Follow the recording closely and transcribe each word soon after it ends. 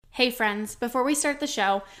Hey friends, before we start the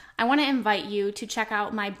show, I want to invite you to check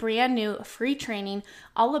out my brand new free training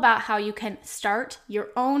all about how you can start your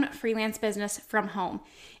own freelance business from home.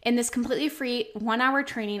 In this completely free 1-hour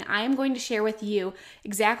training, I am going to share with you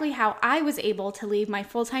exactly how I was able to leave my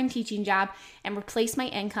full-time teaching job and replace my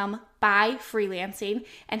income by freelancing,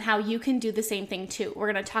 and how you can do the same thing too.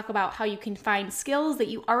 We're going to talk about how you can find skills that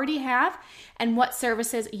you already have and what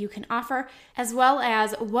services you can offer, as well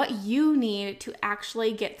as what you need to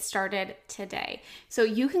actually get started today. So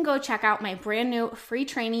you can go check out my brand new free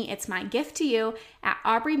training. It's my gift to you at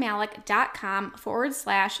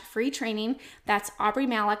aubreemalick.com/free training. That's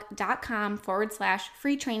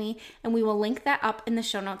aubreemalick.com/free training, and we will link that up in the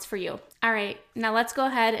show notes for you. All right, now let's go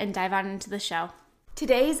ahead and dive on into the show.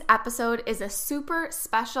 Today's episode is a super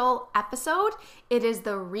special episode. It is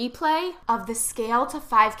the replay of the Scale to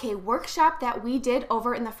 5K workshop that we did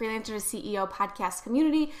over in the Freelancer to CEO podcast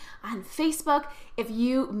community on Facebook. If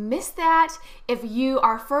you missed that, if you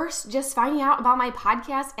are first just finding out about my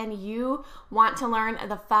podcast and you want to learn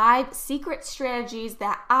the 5 secret strategies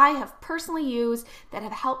that I have personally used that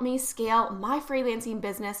have helped me scale my freelancing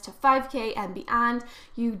business to 5K and beyond,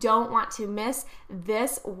 you don't want to miss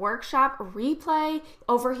this workshop replay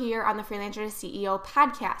over here on the Freelancer to CEO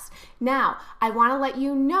podcast. Now, I want to let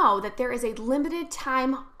you know that there is a limited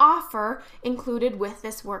time offer included with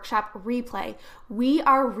this workshop replay. We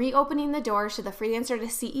are reopening the doors to the Freelancer to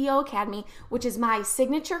CEO Academy, which is my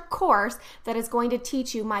signature course that is going to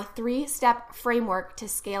teach you my 3-step framework to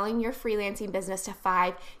scaling your freelancing business to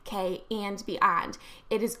 5K and beyond.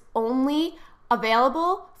 It is only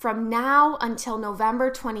available from now until November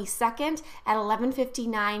 22nd at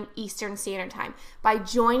 11:59 Eastern Standard Time. By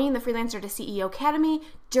joining the Freelancer to CEO Academy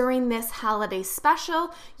during this holiday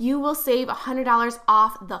special, you will save $100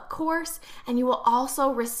 off the course, and you will also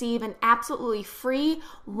receive an absolutely free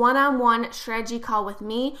one-on-one strategy call with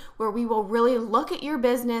me where we will really look at your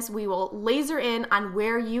business. We will laser in on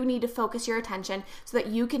where you need to focus your attention so that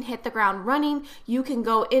you can hit the ground running. You can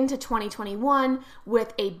go into 2021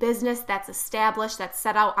 with a business that's established, that's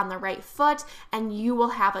set out on the right foot, and you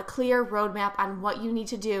will have a clear roadmap on what you need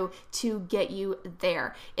to do to get you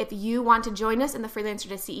there. If you want to join us in the Freelancer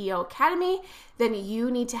to CEO Academy, then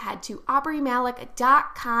you need to head to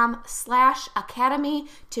aubreemalick.com/academy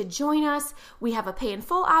to join us. We have a pay in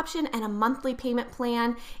full option and a monthly payment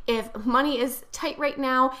plan. If money is tight right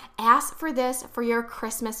now, ask for this for your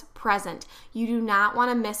Christmas present. You do not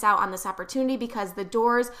want to miss out on this opportunity because the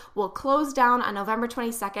doors will close down on November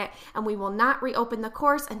 22nd and we will not reopen the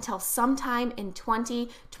course until sometime in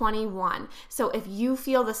 2021. So if you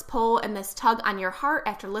feel this pull and this tug on your heart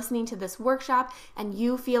after listening to this workshop and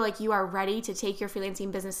you feel like you are ready to take your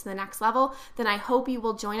freelancing business to the next level, then I hope you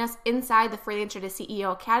will join us inside the Freelancer to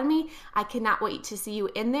CEO Academy. I cannot wait to see you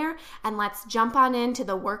in there, and let's jump on into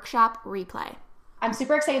the workshop replay. I'm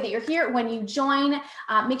super excited that you're here. When you join,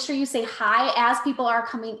 make sure you say hi as people are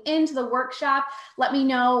coming into the workshop. Let me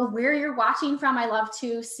know where you're watching from. I love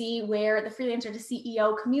to see where the Freelancer to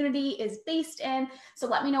CEO community is based in. So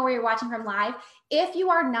let me know where you're watching from live. If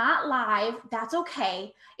you are not live, that's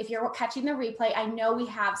okay. If you're catching the replay, I know we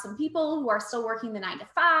have some people who are still working the 9 to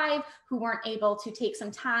 5, who weren't able to take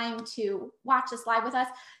some time to watch this live with us.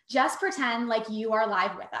 Just pretend like you are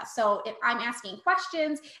live with us. So if I'm asking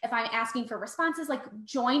questions, if I'm asking for responses, like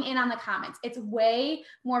join in on the comments. It's way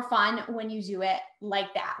more fun when you do it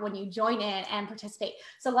like that, when you join in and participate.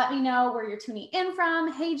 So let me know where you're tuning in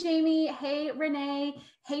from. Hey, Jamie. Hey, Renee.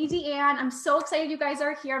 Hey, Deanne. I'm so excited you guys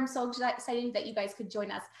are here. I'm so excited that you guys could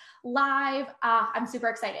join us live. I'm super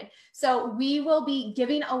excited. So we will be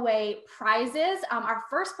giving away prizes. Our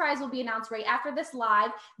first prize will be announced right after this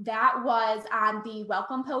live. That was on the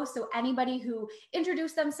welcome post. So anybody who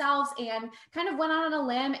introduced themselves and kind of went out on a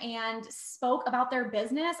limb and spoke about their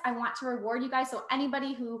business, I want to reward you guys. So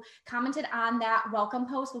anybody who commented on that welcome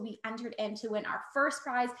post will be entered in to win our first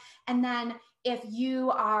prize. And then if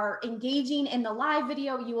you are engaging in the live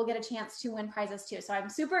video, you will get a chance to win prizes too. So I'm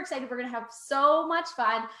super excited. We're going to have so much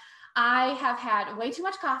fun. I have had way too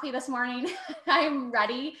much coffee this morning. I'm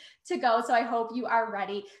ready to go. So I hope you are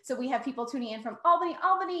ready. So we have people tuning in from Albany.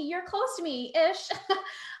 Albany, you're close to me-ish.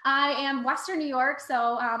 I am Western New York.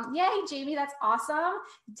 So yay, Jamie, that's awesome.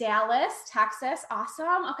 Dallas, Texas,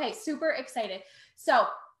 awesome. Okay, super excited. So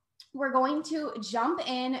we're going to jump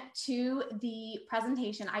in to the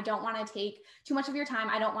presentation. I don't want to take too much of your time.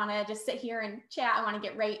 I don't want to just sit here and chat. I want to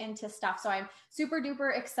get right into stuff. So I'm super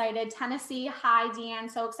duper excited. Tennessee, hi, Deanne.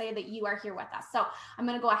 So excited that you are here with us. So I'm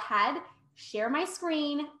going to go ahead, share my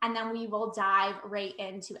screen, and then we will dive right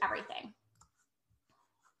into everything.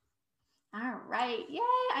 All right. Yay.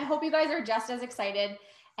 I hope you guys are just as excited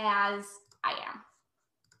as I am.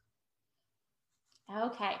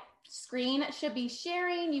 Okay, screen should be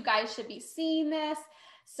sharing. You guys should be seeing this.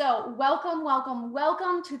 So welcome, welcome,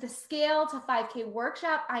 welcome to the Scale to 5K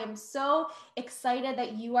workshop. I am so excited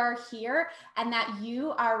that you are here and that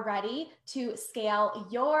you are ready to scale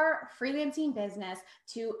your freelancing business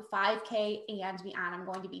to 5K and beyond. I'm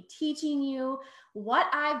going to be teaching you what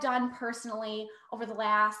I've done personally over the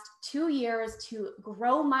last 2 years to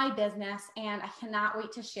grow my business, and I cannot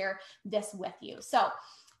wait to share this with you. So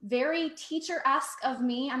very teacher-esque of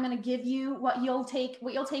me. I'm going to give you what you'll take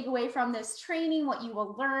away from this training, what you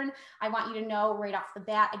will learn. I want you to know right off the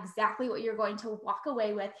bat exactly what you're going to walk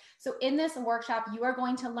away with. So in this workshop, you are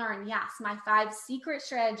going to learn, yes, my 5 secret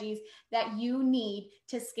strategies that you need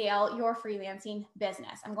to scale your freelancing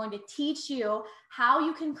business. I'm going to teach you how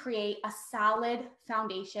you can create a solid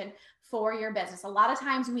foundation for your business. A lot of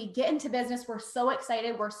times we get into business, we're so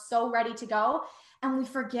excited, we're so ready to go, and we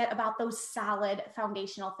forget about those solid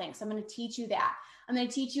foundational things. So I'm going to teach you that. I'm going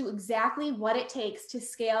to teach you exactly what it takes to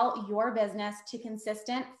scale your business to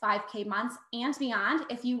consistent 5K months and beyond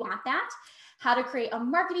if you want that, how to create a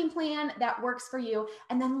marketing plan that works for you.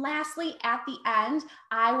 And then lastly, at the end,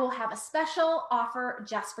 I will have a special offer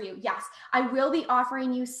just for you. Yes, I will be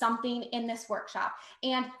offering you something in this workshop.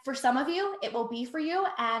 And for some of you, it will be for you.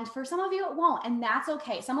 And for some of you, it won't. And that's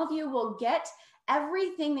okay. Some of you will get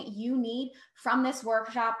everything that you need from this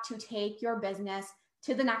workshop to take your business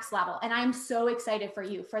to the next level. And I'm so excited for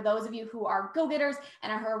you, for those of you who are go-getters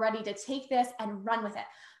and are ready to take this and run with it.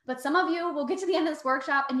 But some of you will get to the end of this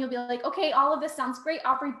workshop and you'll be like, okay, all of this sounds great,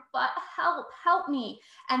 Aubrey, but help me.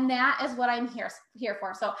 And that is what I'm here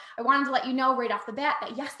for. So I wanted to let you know right off the bat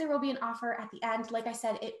that yes, there will be an offer at the end. Like I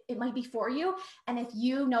said, it might be for you. And if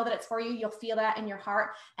you know that it's for you, you'll feel that in your heart.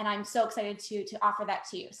 And I'm so excited to offer that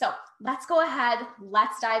to you. So let's go ahead.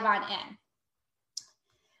 Let's dive on in.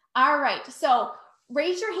 All right. So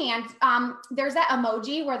raise your hand. There's that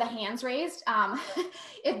emoji where the hand's raised.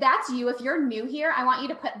 If that's you, if you're new here, I want you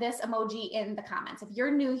to put this emoji in the comments. If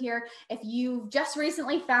you're new here, if you've just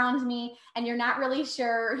recently found me and you're not really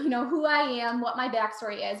sure, who I am, what my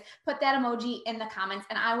backstory is, put that emoji in the comments.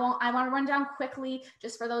 And I want to run down quickly,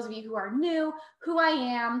 just for those of you who are new, who I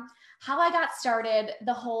am, how I got started,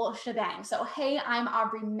 the whole shebang. So, hey, I'm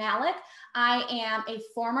Aubrey Malik. I am a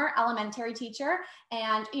former elementary teacher.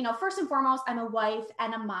 And, first and foremost, I'm a wife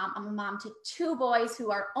and a mom. I'm a mom to 2 boys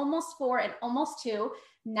who are almost 4 and almost 2.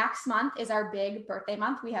 Next month is our big birthday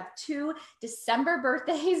month. We have 2 December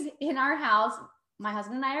birthdays in our house. My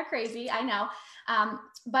husband and I are crazy, I know.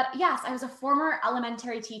 But yes, I was a former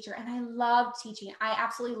elementary teacher and I loved teaching. I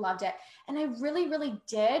absolutely loved it. And I really, really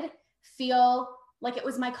did feel like it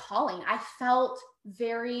was my calling. I felt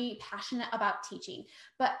very passionate about teaching.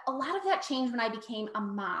 But a lot of that changed when I became a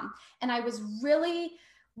mom. And I was really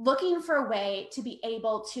looking for a way to be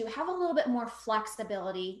able to have a little bit more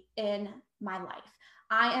flexibility in my life.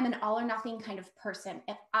 I am an all or nothing kind of person.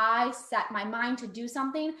 If I set my mind to do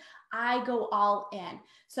something, I go all in.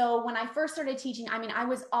 So when I first started teaching, I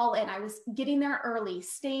was all in. I was getting there early,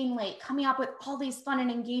 staying late, coming up with all these fun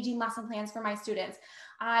and engaging lesson plans for my students.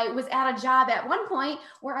 I was at a job at one point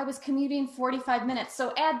where I was commuting 45 minutes.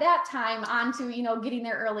 So add that time onto, getting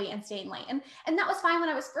there early and staying late. And that was fine when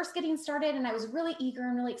I was first getting started and I was really eager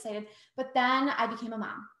and really excited. But then I became a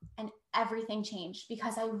mom and everything changed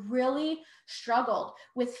because I really struggled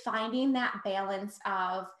with finding that balance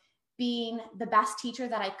of being the best teacher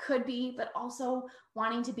that I could be, but also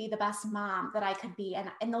wanting to be the best mom that I could be.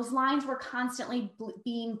 And those lines were constantly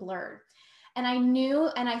being blurred. And I knew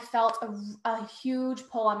and I felt a huge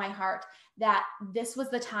pull on my heart that this was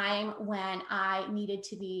the time when I needed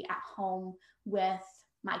to be at home with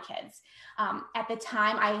my kids. At the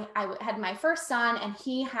time, I had my first son and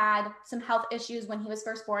he had some health issues when he was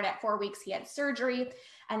first born. At 4 weeks, he had surgery,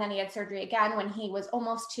 and then he had surgery again when he was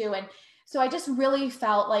almost 2. And so I just really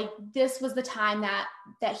felt like this was the time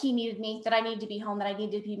that he needed me, that I needed to be home, that I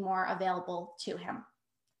needed to be more available to him.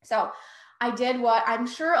 So I did what I'm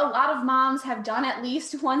sure a lot of moms have done at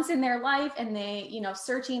least once in their life, and they,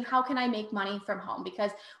 searching, how can I make money from home?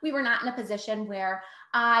 Because we were not in a position where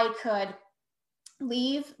I could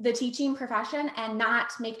leave the teaching profession and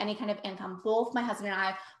not make any kind of income. Both my husband and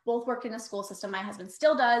I both worked in a school system. My husband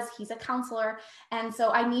still does. He's a counselor. And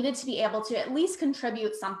so I needed to be able to at least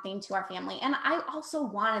contribute something to our family. And I also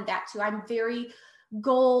wanted that too. I'm very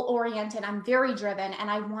goal oriented. I'm very driven, and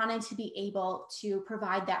I wanted to be able to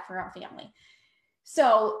provide that for our family.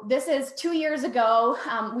 So this is 2 years ago.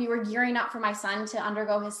 We were gearing up for my son to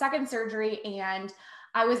undergo his second surgery, and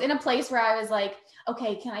I was in a place where I was like,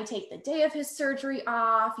 okay, can I take the day of his surgery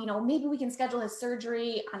off? Maybe we can schedule his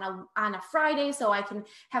surgery on a Friday so I can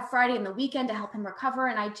have Friday and the weekend to help him recover.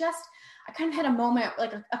 And I kind of had a moment,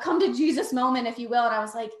 like a come to Jesus moment, if you will. And I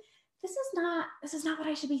was like, this is not what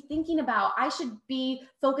I should be thinking about. I should be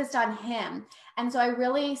focused on him. And so I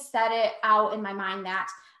really set it out in my mind that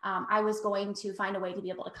I was going to find a way to be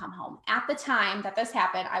able to come home. At the time that this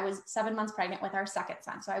happened, I was 7 months pregnant with our second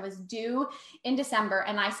son. So I was due in December,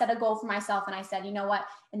 and I set a goal for myself. And I said, you know what,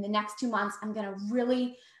 in the next 2 months, I'm going to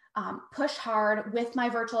really push hard with my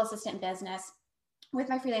virtual assistant business, with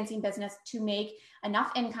my freelancing business, to make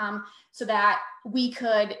enough income so that we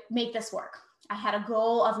could make this work. I had a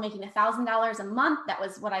goal of making $1,000 a month. That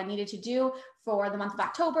was what I needed to do for the month of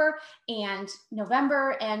October and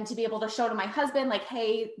November, and to be able to show to my husband, like,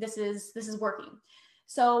 hey, this is working.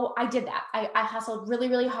 So I did that. I hustled really,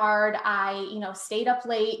 really hard. I, stayed up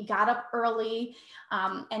late, got up early,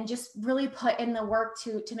 and just really put in the work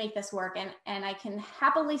to make this work. And I can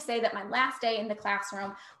happily say that my last day in the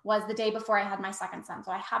classroom was the day before I had my second son.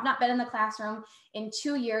 So I have not been in the classroom in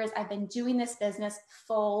 2 years. I've been doing this business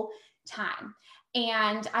full time.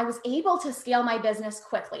 And I was able to scale my business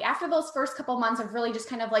quickly after those first couple months of really just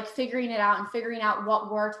kind of like figuring it out and figuring out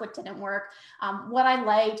what worked, what didn't work, what I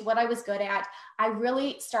liked, what I was good at. I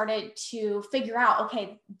really started to figure out,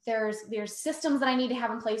 okay, there's systems that I need to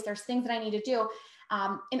have in place. There's things that I need to do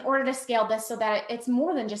in order to scale this so that it's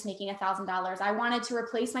more than just making $1,000. I wanted to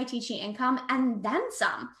replace my teaching income and then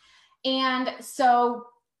some. And so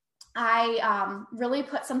I really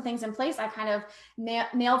put some things in place. I kind of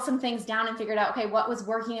nailed some things down and figured out, okay, what was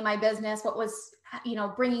working in my business, what was,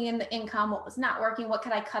 bringing in the income, what was not working, what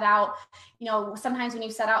could I cut out? Sometimes when you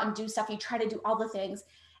set out and do stuff, you try to do all the things.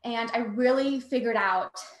 And I really figured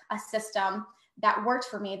out a system that worked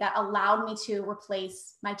for me that allowed me to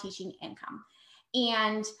replace my teaching income.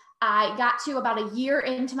 And I got to about a year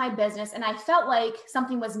into my business and I felt like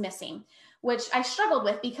something was missing, which I struggled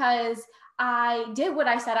with because I did what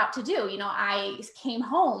I set out to do. I came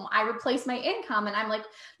home, I replaced my income, and I'm like,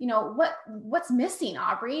 what's missing,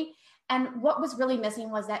 Aubrey? And what was really missing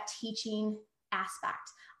was that teaching aspect.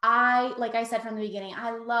 Like I said from the beginning,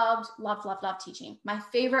 I loved teaching. My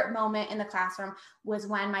favorite moment in the classroom was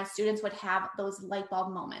when my students would have those light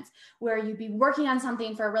bulb moments where you'd be working on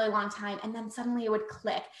something for a really long time and then suddenly it would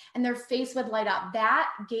click and their face would light up. That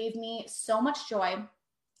gave me so much joy,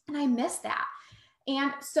 and I miss that.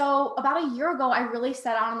 And so about a year ago, I really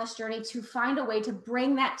set out on this journey to find a way to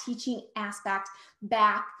bring that teaching aspect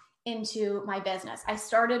back into my business. I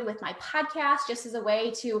started with my podcast just as a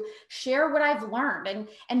way to share what I've learned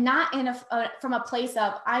and not from a place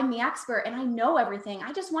of I'm the expert and I know everything.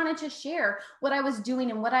 I just wanted to share what I was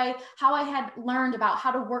doing and how I had learned about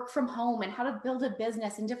how to work from home and how to build a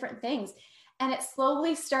business and different things. And it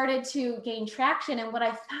slowly started to gain traction. And what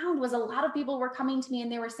I found was a lot of people were coming to me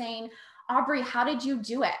and they were saying, Aubrey, how did you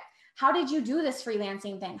do it? How did you do this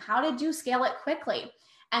freelancing thing? How did you scale it quickly?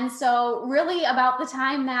 And so really about the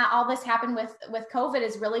time that all this happened with COVID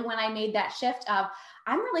is really when I made that shift of,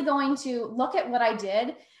 I'm really going to look at what I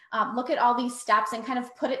did, look at all these steps and kind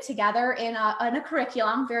of put it together in a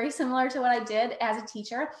curriculum, very similar to what I did as a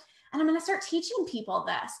teacher. And I'm going to start teaching people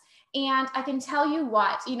this. And I can tell you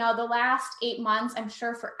what, the last 8 months, I'm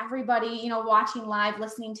sure for everybody, watching live,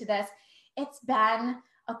 listening to this, it's been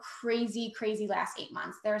a crazy, crazy last 8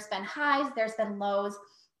 months. There's been highs, there's been lows,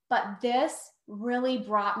 but this really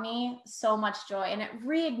brought me so much joy and it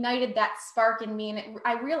reignited that spark in me. And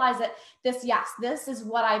I realized that this is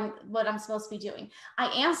what I'm supposed to be doing. I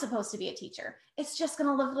am supposed to be a teacher. It's just going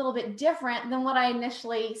to look a little bit different than what I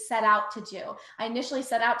initially set out to do. I initially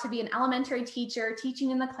set out to be an elementary teacher,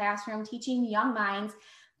 teaching in the classroom, teaching young minds,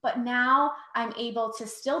 but now I'm able to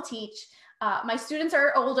still teach. My students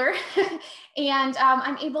are older and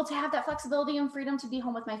I'm able to have that flexibility and freedom to be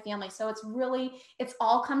home with my family. So it's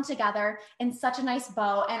all come together in such a nice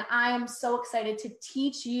bow. And I am so excited to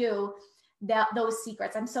teach you those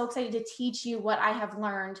secrets. I'm so excited to teach you what I have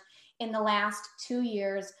learned in the last 2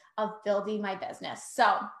 years of building my business.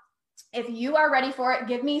 So if you are ready for it,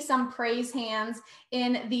 give me some praise hands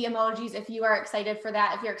in the emojis if you are excited for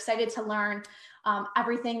that, if you're excited to learn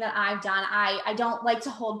everything that I've done. I don't like to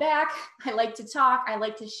hold back. I like to talk. I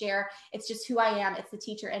like to share. It's just who I am. It's the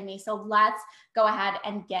teacher in me. So let's go ahead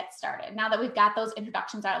and get started now that we've got those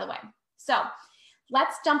introductions out of the way. So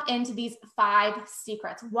let's jump into these 5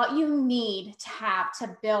 secrets, what you need to have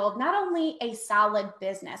to build not only a solid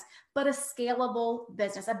business, but a scalable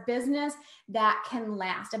business, a business that can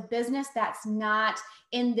last, a business that's not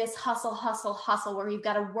in this hustle where you've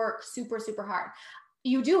got to work super, super hard.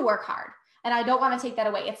 You do work hard. And I don't want to take that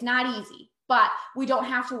away. It's not easy, but we don't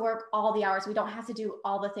have to work all the hours. We don't have to do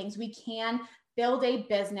all the things. We can build a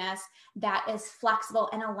business that is flexible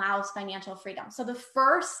and allows financial freedom. So the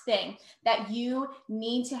first thing that you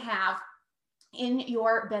need to have in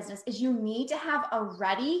your business is you need to have a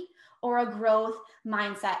ready or a growth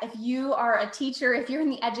mindset. If you are a teacher, if you're in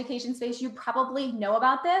the education space, you probably know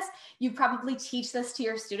about this. You probably teach this to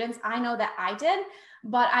your students. I know that I did,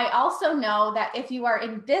 but I also know that if you are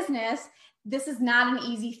in business, this is not an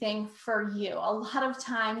easy thing for you. A lot of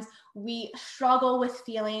times we struggle with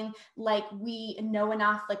feeling like we know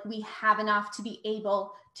enough, like we have enough to be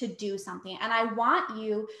able to do something. And I want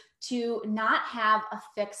you to not have a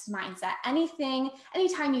fixed mindset.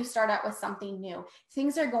 Anytime you start out with something new,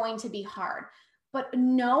 things are going to be hard. But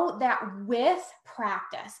know that with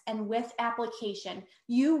practice and with application,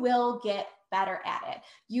 you will get better at it.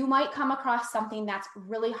 You might come across something that's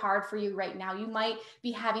really hard for you right now. You might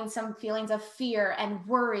be having some feelings of fear and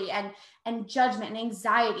worry and judgment and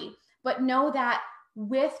anxiety, but know that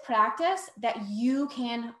with practice that you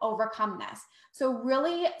can overcome this. So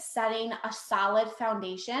really setting a solid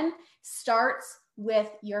foundation starts with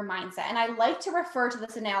your mindset. And I like to refer to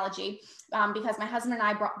this analogy because my husband and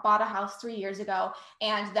I bought a house 3 years ago,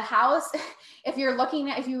 and the house, if you were looking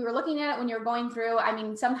at it when you're going through, I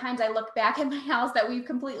mean, sometimes I look back at my house that we've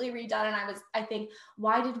completely redone, and I think,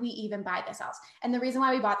 why did we even buy this house? And the reason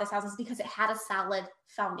why we bought this house is because it had a solid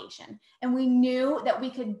foundation, and we knew that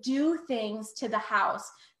we could do things to the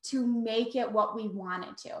house to make it what we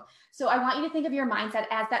wanted to. So I want you to think of your mindset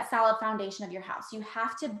as that solid foundation of your house. You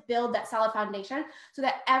have to build that solid foundation so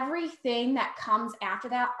that everything that comes after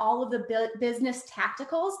that, all of the business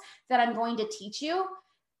tacticals that I'm going to teach you,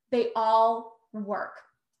 they all work.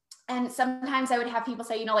 And sometimes I would have people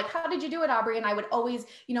say, like, how did you do it, Aubrey? And I would always,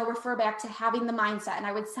 refer back to having the mindset, and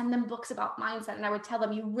I would send them books about mindset, and I would tell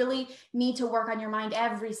them, you really need to work on your mind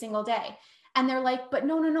every single day. And they're like, but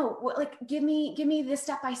no, like, give me this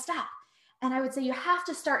step by step. And I would say, you have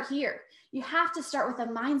to start here. You have to start with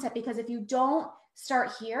a mindset, because if you don't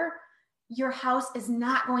start here, your house is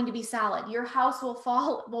not going to be solid. Your house will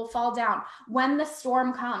fall down when the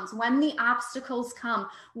storm comes, when the obstacles come,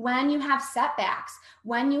 when you have setbacks,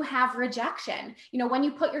 when you have rejection, when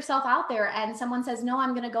you put yourself out there and someone says, no,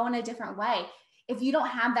 I'm going to go in a different way. If you don't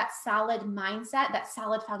have that solid mindset, that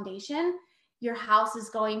solid foundation, your house is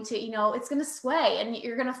going to, it's going to sway and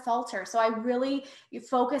you're going to falter. So I really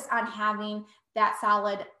focus on having that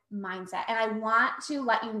solid mindset. And I want to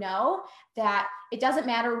let you know that it doesn't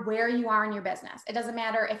matter where you are in your business. It doesn't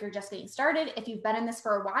matter if you're just getting started, if you've been in this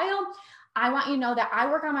for a while. I want you to know that I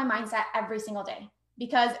work on my mindset every single day,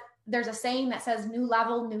 because there's a saying that says new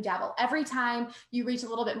level, new devil. Every time you reach a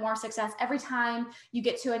little bit more success, every time you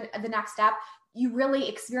get to the next step, you really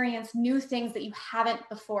experience new things that you haven't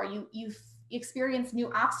before. You experience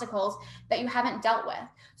new obstacles that you haven't dealt with.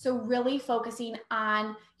 So really focusing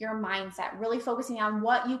on your mindset, really focusing on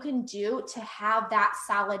what you can do to have that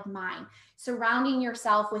solid mind, surrounding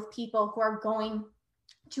yourself with people who are going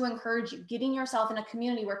to encourage you, getting yourself in a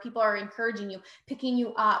community where people are encouraging you, picking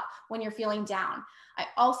you up when you're feeling down. I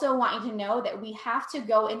also want you to know that we have to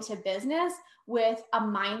go into business with a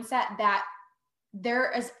mindset that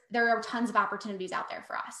there are tons of opportunities out there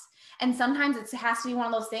for us. And sometimes it has to be one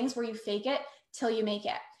of those things where you fake it till you make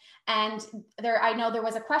it. And I know there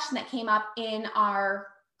was a question that came up in our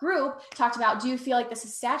group, talked about, do you feel like this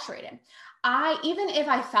is saturated? Even if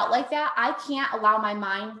I felt like that, I can't allow my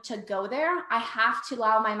mind to go there. I have to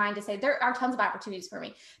allow my mind to say, there are tons of opportunities for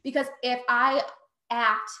me. Because if I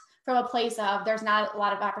act from a place of there's not a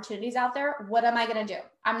lot of opportunities out there, what am I going to do?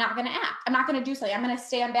 I'm not going to act. I'm not going to do something. I'm going to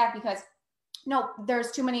stand back because no,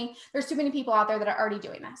 there's too many people out there that are already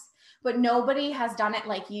doing this, but nobody has done it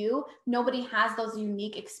like you. Nobody has those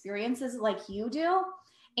unique experiences like you do.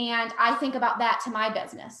 And I think about that to my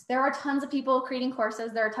business. There are tons of people creating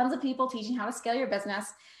courses. There are tons of people teaching how to scale your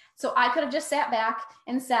business. So I could have just sat back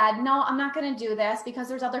and said, no, I'm not going to do this because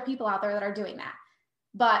there's other people out there that are doing that.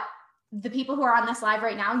 But the people who are on this live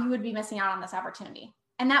right now, you would be missing out on this opportunity.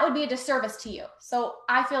 And that would be a disservice to you. So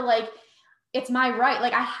I feel like it's my right.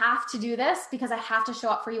 Like, I have to do this because I have to show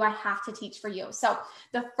up for you. I have to teach for you. So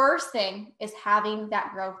the first thing is having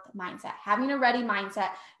that growth mindset, having a ready mindset,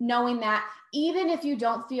 knowing that even if you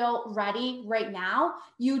don't feel ready right now,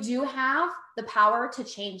 you do have the power to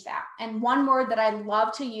change that. And one word that I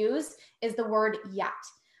love to use is the word yet.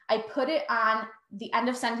 I put it on the end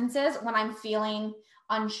of sentences when I'm feeling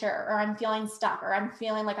unsure, or I'm feeling stuck, or I'm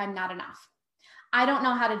feeling like I'm not enough. I don't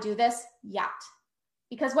know how to do this yet.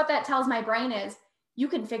 Because what that tells my brain is you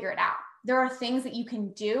can figure it out. There are things that you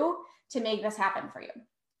can do to make this happen for you.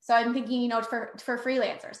 So I'm thinking, for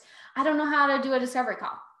freelancers, I don't know how to do a discovery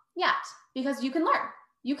call. yet, because you can learn.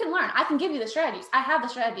 You can learn. I can give you the strategies. I have the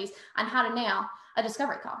strategies on how to nail a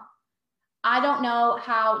discovery call. I don't know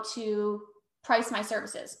how to price my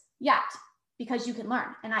services yet, because you can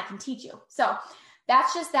learn and I can teach you. So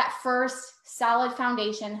that's just that first solid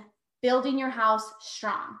foundation, building your house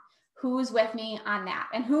strong. Who's with me on that?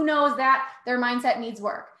 And who knows that their mindset needs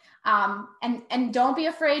work? And don't be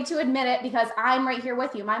afraid to admit it, because I'm right here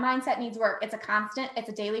with you. My mindset needs work. It's a constant, it's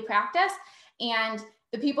a daily practice. And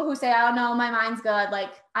the people who say, oh no, my mind's good,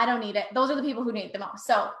 like I don't need it, those are the people who need it the most.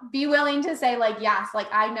 So be willing to say like, yes, like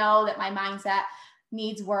I know that my mindset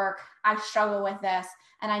needs work. I struggle with this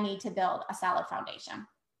and I need to build a solid foundation.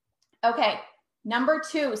 Okay.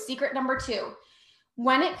 Secret number two,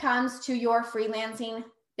 when it comes to your freelancing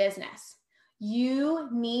business, you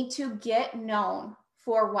need to get known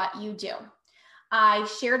for what you do. I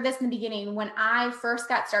shared this in the beginning. When I first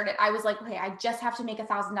got started, I was like, okay, I just have to make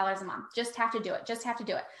 $1,000 a month. Just have to do it. Just have to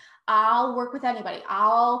do it. I'll work with anybody.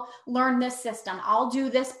 I'll learn this system. I'll do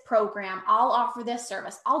this program. I'll offer this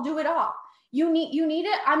service. I'll do it all. You need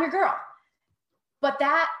it. I'm your girl. But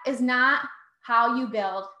that is not how you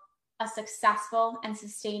build a successful and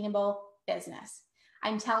sustainable business.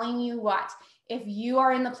 I'm telling you what, if you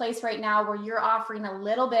are in the place right now where you're offering a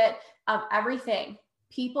little bit of everything,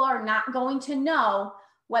 people are not going to know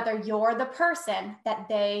whether you're the person that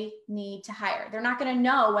they need to hire. They're not going to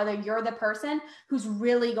know whether you're the person who's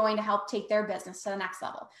really going to help take their business to the next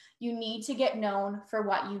level. You need to get known for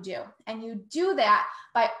what you do. And you do that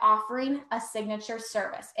by offering a signature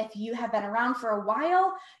service. If you have been around for a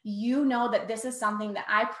while, you know that this is something that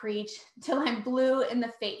I preach till I'm blue in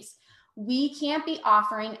the face. We can't be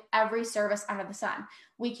offering every service under the sun.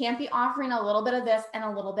 We can't be offering a little bit of this and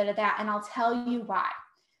a little bit of that. And I'll tell you why.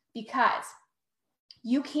 Because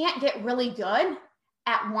you can't get really good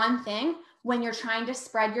at one thing when you're trying to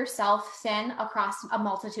spread yourself thin across a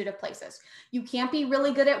multitude of places. You can't be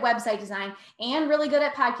really good at website design and really good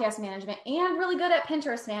at podcast management and really good at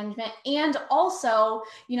Pinterest management and also,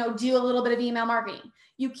 do a little bit of email marketing.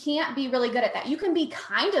 You can't be really good at that. You can be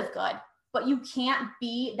kind of good, but you can't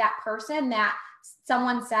be that person that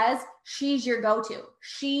someone says she's your go-to.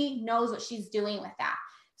 She knows what she's doing with that.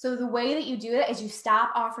 So the way that you do it is you stop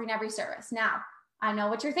offering every service. Now, I know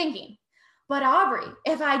what you're thinking, but Aubrey,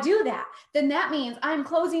 if I do that, then that means I'm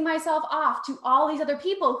closing myself off to all these other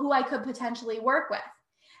people who I could potentially work with.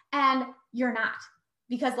 And you're not,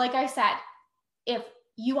 because like I said, if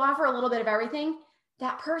you offer a little bit of everything,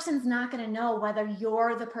 that person's not going to know whether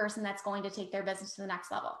you're the person that's going to take their business to the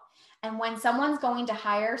next level. And when someone's going to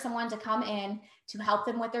hire someone to come in to help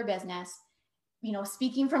them with their business,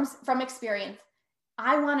 speaking from experience,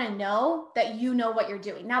 I want to know that you know what you're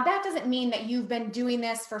doing. Now, that doesn't mean that you've been doing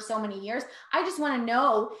this for so many years. I just want to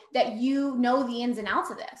know that you know the ins and outs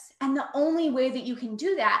of this. And the only way that you can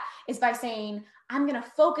do that is by saying, I'm going to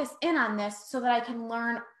focus in on this so that I can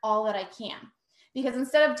learn all that I can. Because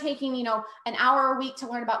instead of taking, an hour a week to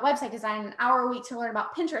learn about website design, an hour a week to learn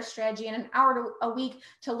about Pinterest strategy, and an hour a week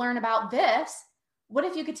to learn about this, what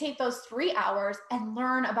if you could take those 3 hours and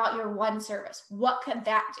learn about your one service? What could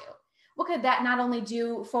that do? What could that not only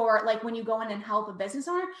do for like when you go in and help a business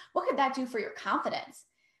owner, what could that do for your confidence?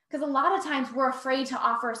 Because a lot of times we're afraid to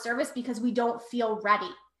offer a service because we don't feel ready.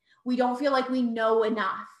 We don't feel like we know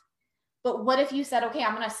enough. But what if you said, okay,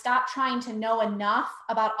 I'm going to stop trying to know enough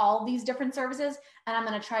about all these different services, and I'm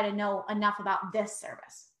going to try to know enough about this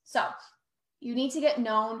service. So you need to get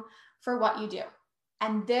known for what you do.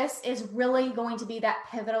 And this is really going to be that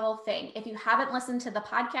pivotal thing. If you haven't listened to the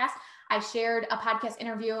podcast, I shared a podcast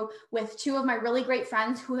interview with 2 of my really great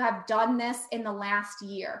friends who have done this in the last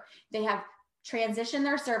year. They have transitioned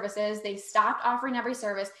their services. They stopped offering every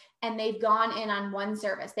service and they've gone in on one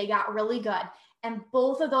service. They got really good. And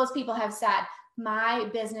both of those people have said, my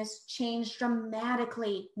business changed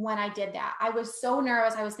dramatically when I did that. I was so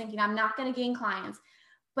nervous. I was thinking I'm not going to gain clients,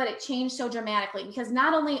 but it changed so dramatically because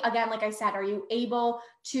not only, again, like I said, are you able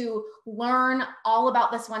to learn all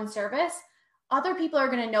about this one service, other people are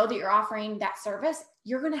going to know that you're offering that service.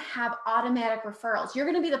 You're going to have automatic referrals. You're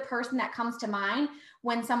going to be the person that comes to mind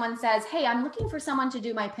when someone says, hey, I'm looking for someone to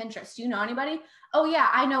do my Pinterest. Do you know anybody? Oh yeah,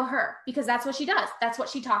 I know her because that's what she does. That's what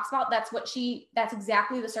she talks about. That's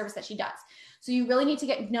exactly the service that she does. So you really need to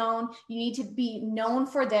get known. You need to be known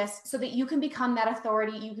for this so that you can become that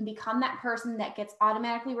authority. You can become that person that gets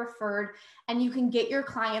automatically referred and you can get your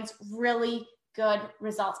clients really good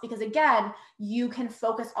results because again, you can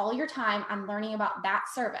focus all your time on learning about that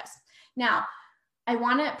service. Now, I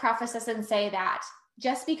want to preface this and say that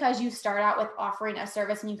just because you start out with offering a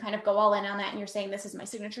service and you kind of go all in on that and you're saying, this is my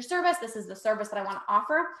signature service, this is the service that I want to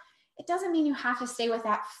offer, it doesn't mean you have to stay with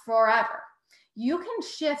that forever. You can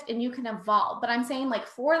shift and you can evolve, but I'm saying like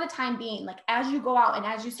for the time being, like as you go out and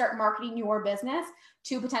as you start marketing your business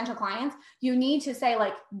to potential clients, you need to say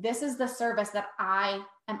like, this is the service that I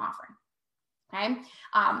am offering. Okay.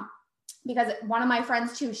 Because one of my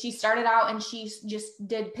friends too, she started out and she just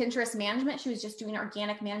did Pinterest management. She was just doing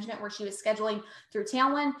organic management where she was scheduling through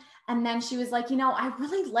Tailwind. And then she was like, you know, I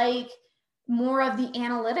really like more of the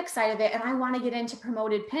analytics side of it, and I want to get into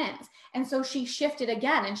promoted pins. And so she shifted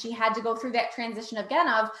again, and she had to go through that transition again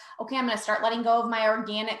of, okay, I'm going to start letting go of my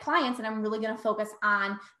organic clients, and I'm really going to focus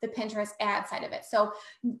on the Pinterest ad side of it. So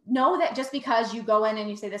know that just because you go in and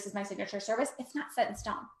you say, this is my signature service, it's not set in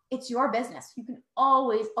stone. It's your business. You can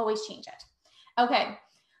always change it. Okay,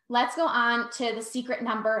 let's go on to the secret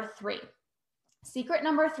number 3. Secret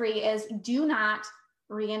number 3 is do not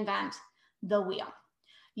reinvent the wheel.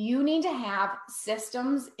 You need to have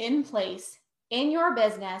systems in place in your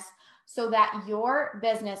business so that your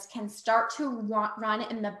business can start to run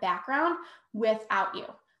in the background without you.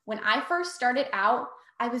 When I first started out,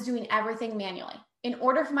 I was doing everything manually. In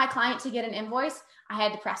order for my client to get an invoice, I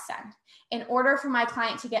had to press send. In order for my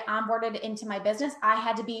client to get onboarded into my business, I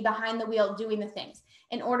had to be behind the wheel doing the things.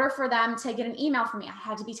 In order for them to get an email from me, I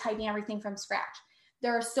had to be typing everything from scratch.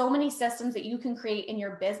 There are so many systems that you can create in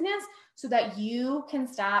your business so that you can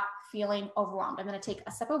stop feeling overwhelmed. I'm going to take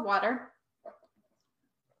a sip of water.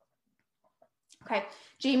 Okay.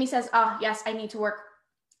 Jamie says, oh, yes, I need to work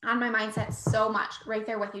on my mindset so much. Right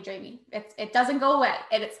there with you, Jamie. It doesn't go away.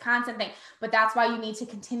 It's a constant thing. But that's why you need to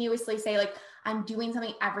continuously say, like, I'm doing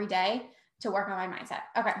something every day to work on my mindset.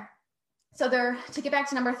 Okay. So to get back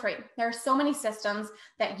to number 3, there are so many systems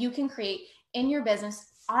that you can create in your business,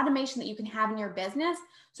 automation that you can have in your business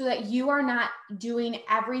so that you are not doing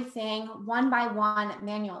everything one by one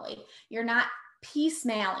manually. You're not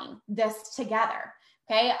piecemealing this together.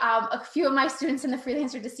 Okay. A few of my students in the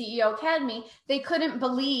Freelancer to CEO Academy, they couldn't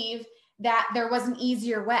believe that there was an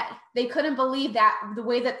easier way. They couldn't believe that the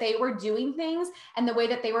way that they were doing things and the way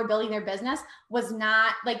that they were building their business was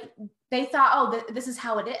not like, they thought, oh, this is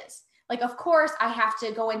how it is. Like, of course, I have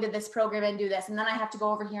to go into this program and do this, and then I have to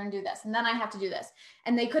go over here and do this, and then I have to do this.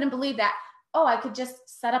 And they couldn't believe that, oh, I could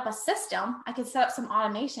just set up a system, I could set up some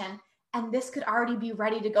automation, and this could already be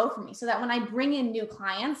ready to go for me. So that when I bring in new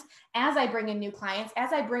clients, as I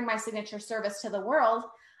bring my signature service to the world,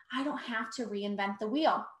 I don't have to reinvent the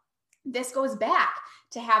wheel. This goes back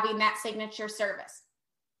to having that signature service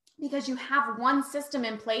because you have one system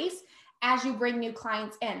in place as you bring new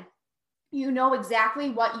clients in. You know exactly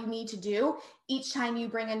what you need to do each time you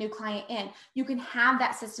bring a new client in. You can have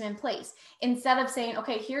that system in place instead of saying,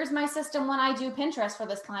 okay, here's my system when I do Pinterest for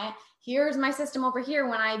this client. Here's my system over here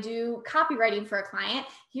when I do copywriting for a client.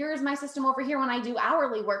 Here's my system over here when I do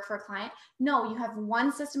hourly work for a client. No, you have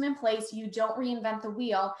one system in place. You don't reinvent the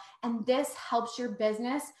wheel. And this helps your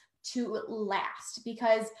business to last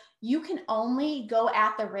because you can only go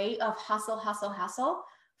at the rate of hustle, hustle, hustle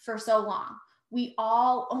for so long. We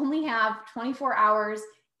all only have 24 hours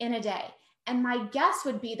in a day. And my guess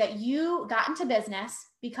would be that you got into business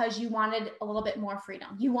because you wanted a little bit more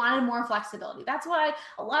freedom. You wanted more flexibility. That's why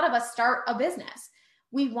a lot of us start a business.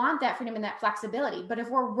 We want that freedom and that flexibility. But if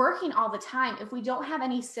we're working all the time, if we don't have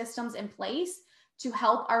any systems in place to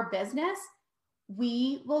help our business,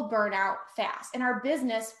 we will burn out fast and our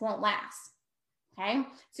business won't last. Okay.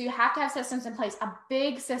 So you have to have systems in place, a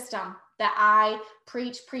big system that I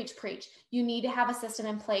preach. You need to have a system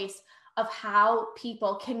in place of how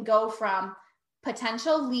people can go from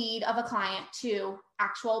potential lead of a client to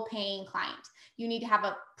actual paying client. You need to have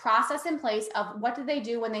a process in place of what do they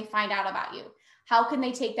do when they find out about you? How can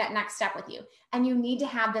they take that next step with you? And you need to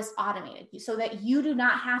have this automated so that you do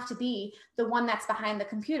not have to be the one that's behind the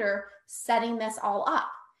computer setting this all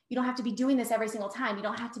up. You don't have to be doing this every single time. You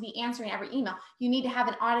don't have to be answering every email. You need to have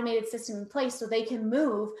an automated system in place so they can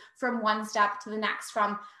move from one step to the next.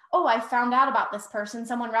 From, oh, I found out about this person.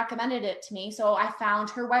 Someone recommended it to me. So I found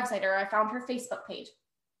her website or I found her Facebook page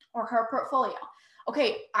or her portfolio.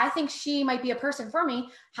 Okay, I think she might be a person for me.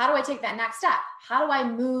 How do I take that next step? How do I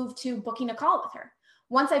move to booking a call with her?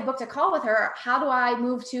 Once I booked a call with her, how do I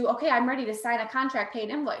move to, okay, I'm ready to sign a contract, pay an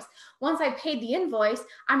invoice. Once I paid the invoice,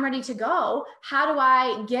 I'm ready to go. How do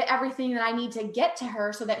I get everything that I need to get to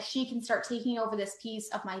her so that she can start taking over this piece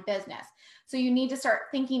of my business? So you need to start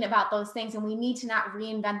thinking about those things, and we need to not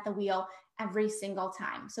reinvent the wheel every single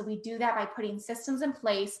time. So we do that by putting systems in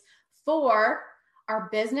place for our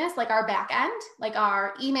business, like our back end, like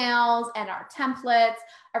our emails and our templates,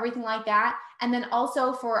 everything like that. And then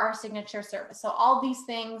also for our signature service. So all these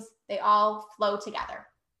things, they all flow together.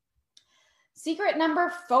 Secret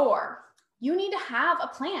number 4, you need to have a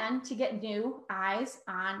plan to get new eyes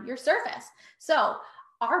on your service. So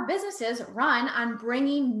our businesses run on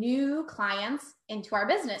bringing new clients into our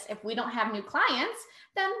business. If we don't have new clients,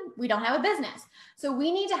 then we don't have a business. So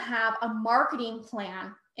we need to have a marketing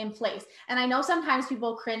plan in place. And I know sometimes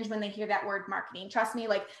people cringe when they hear that word marketing. Trust me,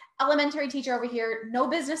 like elementary teacher over here, no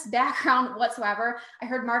business background whatsoever. I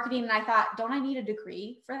heard marketing and I thought, don't I need a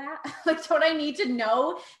degree for that? Like, don't I need to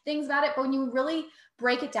know things about it? But when you really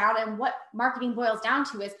break it down, and what marketing boils down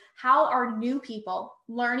to is, how are new people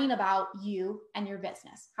learning about you and your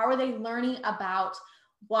business? How are they learning about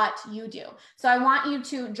what you do? So I want you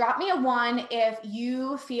to drop me a 1 if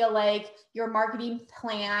you feel like your marketing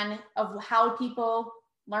plan of how people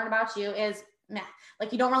learn about you is meh.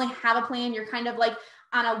 Like you don't really have a plan. You're kind of like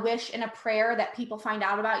on a wish and a prayer that people find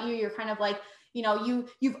out about you. You're kind of like, you know,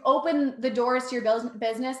 you've opened the doors to your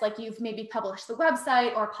business, like you've maybe published the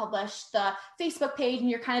website or published the Facebook page, and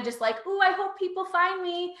you're kind of just like, oh, I hope people find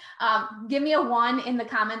me. Give me a 1 in the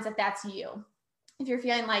comments if that's you. If you're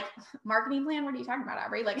feeling like, marketing plan, what are you talking about,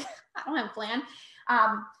 Aubrey? Like, I don't have a plan.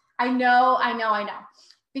 I know.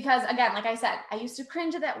 Because again, like I said, I used to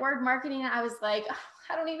cringe at that word marketing. I was like,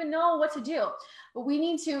 I don't even know what to do. But we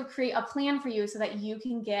need to create a plan for you so that you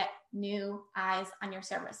can get new eyes on your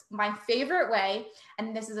service. My favorite way,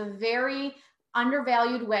 and this is a very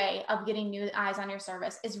undervalued way of getting new eyes on your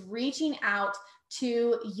service, is reaching out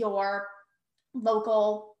to your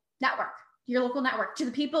local network, to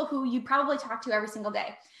the people who you probably talk to every single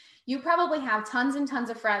day. You probably have tons and tons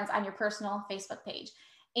of friends on your personal Facebook page.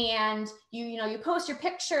 And you post your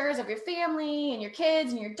pictures of your family and your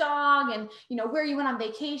kids and your dog and where you went on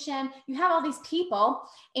vacation. You have all these people,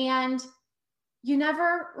 and you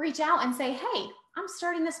never reach out and say, hey, I'm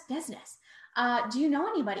starting this business. Do you know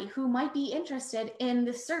anybody who might be interested in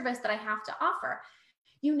the service that I have to offer?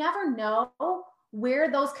 You never know where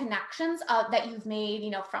those connections that you've made,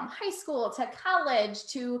 from high school to college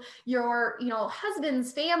to your,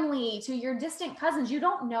 husband's family to your distant cousins. You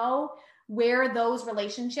don't know where those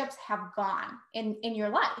relationships have gone in your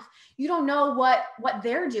life. You don't know what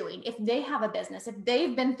they're doing. If they have a business, if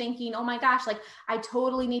they've been thinking, oh my gosh, like I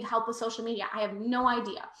totally need help with social media. I have no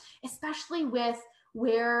idea, especially with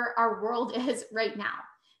where our world is right now.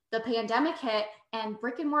 The pandemic hit, and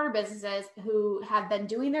brick and mortar businesses who have been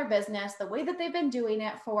doing their business the way that they've been doing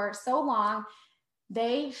it for so long,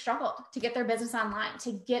 they struggled to get their business online,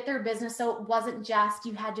 to get their business. So it wasn't just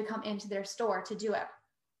you had to come into their store to do it.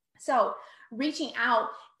 So reaching out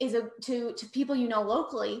to people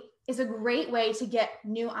locally is a great way to get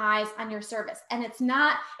new eyes on your service. And it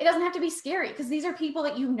doesn't have to be scary, because these are people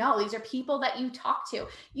that these are people that you talk to.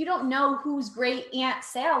 You don't know whose great Aunt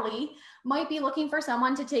Sally might be looking for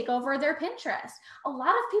someone to take over their Pinterest. A lot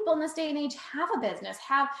of people in this day and age have a business,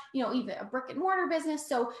 have, even a brick and mortar business.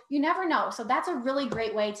 So you never know. So that's a really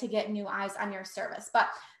great way to get new eyes on your service. But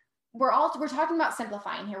we're talking about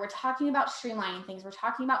simplifying here. We're talking about streamlining things. We're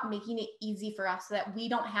talking about making it easy for us so that we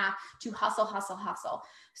don't have to hustle.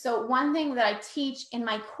 So one thing that I teach in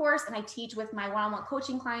my course, and I teach with my one-on-one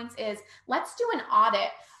coaching clients, is let's do an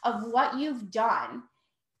audit of what you've done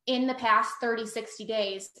in the past 30, 60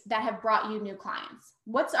 days that have brought you new clients.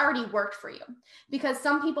 What's already worked for you? Because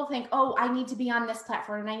some people think, oh, I need to be on this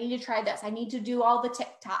platform and I need to try this. I need to do all the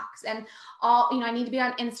TikToks and I need to be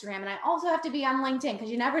on Instagram, and I also have to be on LinkedIn, because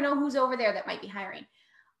you never know who's over there that might be hiring.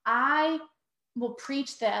 I will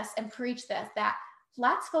preach this, that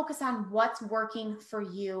let's focus on what's working for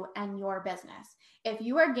you and your business. If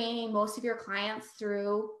you are gaining most of your clients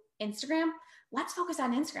through Instagram, let's focus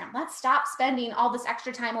on Instagram. Let's stop spending all this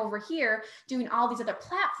extra time over here doing all these other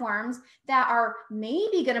platforms that are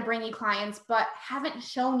maybe going to bring you clients, but haven't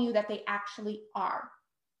shown you that they actually are.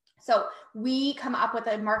 So we come up with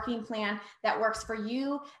a marketing plan that works for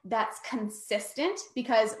you, that's consistent,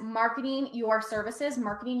 because marketing your services,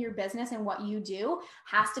 marketing your business and what you do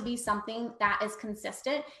has to be something that is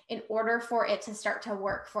consistent in order for it to start to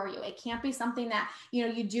work for you. It can't be something that,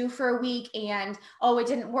 you do for a week and, oh, it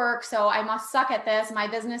didn't work, so I must suck at this. My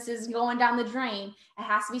business is going down the drain. It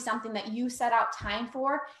has to be something that you set out time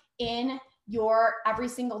for in your every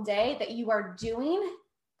single day that you are doing,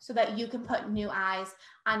 so that you can put new eyes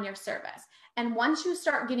on your service. And once you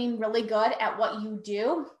start getting really good at what you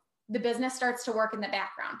do, the business starts to work in the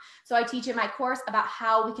background. So I teach in my course about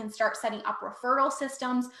how we can start setting up referral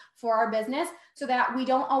systems for our business so that we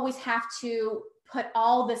don't always have to put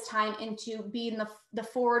all this time into being the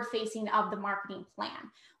forward facing of the marketing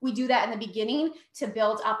plan. We do that in the beginning to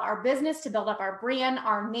build up our business, to build up our brand,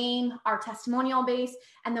 our name, our testimonial base.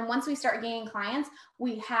 And then once we start gaining clients,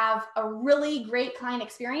 we have a really great client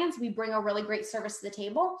experience. We bring a really great service to the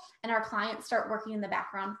table, and our clients start working in the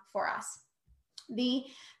background for us. The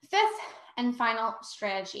fifth and final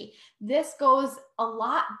strategy. This goes a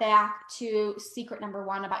lot back to secret number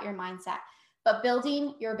one about your mindset, but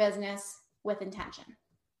building your business with intention.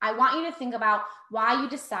 I want you to think about why you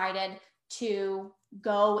decided to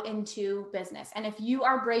go into business. And if you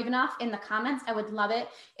are brave enough in the comments, I would love it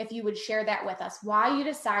if you would share that with us, why you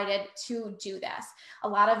decided to do this. A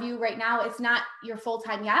lot of you right now, it's not your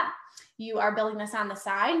full-time yet. You are building this on the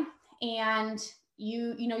side, and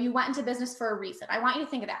you went into business for a reason. I want you to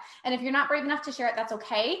think of that. And if you're not brave enough to share it, that's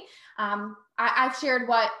okay. I've shared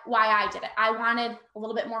why I did it. I wanted a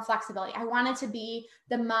little bit more flexibility. I wanted to be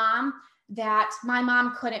the mom that my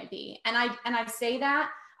mom couldn't be. And I say that,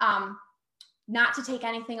 not to take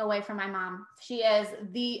anything away from my mom. She is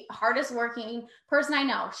the hardest working person I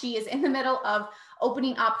know. She is in the middle of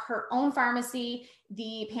opening up her own pharmacy.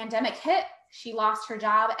 The pandemic hit. She lost her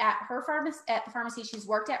job at the pharmacy she's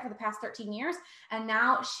worked at for the past 13 years. And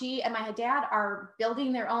now she and my dad are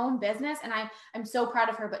building their own business. And I'm so proud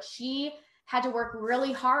of her, but she had to work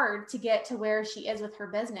really hard to get to where she is with her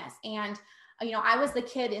business. And I was the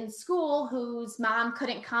kid in school whose mom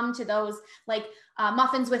couldn't come to those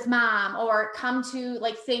muffins with mom, or come to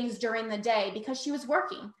things during the day because she was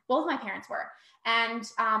working. Both my parents were. And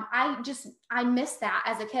I missed that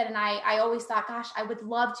as a kid. And I always thought, gosh, I would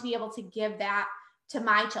love to be able to give that to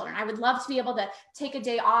my children. I would love to be able to take a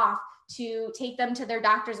day off to take them to their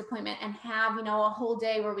doctor's appointment and have, a whole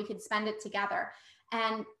day where we could spend it together.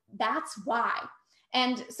 And that's why.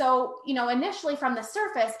 And so, initially from the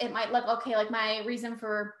surface, it might look okay. Like my reason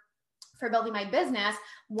for building my business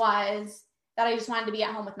was that I just wanted to be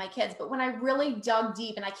at home with my kids. But when I really dug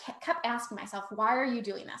deep and I kept asking myself, why are you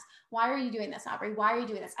doing this? Why are you doing this, Aubrey? Why are you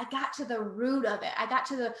doing this? I got to the root of it. I got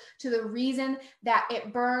to the reason that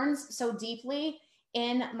it burns so deeply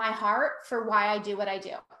in my heart for why I do what I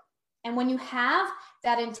do. And when you have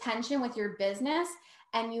that intention with your business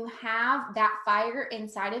and you have that fire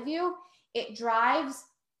inside of you, it drives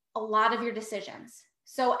a lot of your decisions.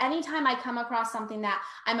 So anytime I come across something that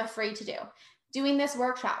I'm afraid to do, doing this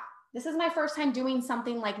workshop, this is my first time doing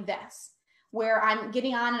something like this, where I'm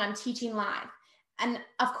getting on and I'm teaching live. And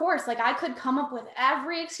of course, I could come up with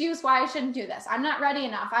every excuse why I shouldn't do this. I'm not ready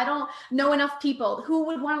enough. I don't know enough people who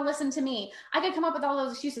would want to listen to me. I could come up with all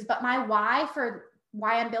those excuses, but my why for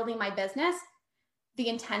why I'm building my business, the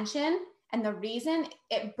intention and the reason,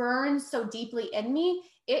 it burns so deeply in me.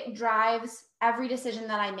 It drives every decision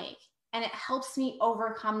that I make, and it helps me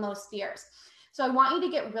overcome those fears. So I want you to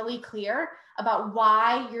get really clear about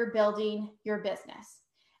why you're building your business,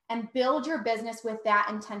 and build your business with that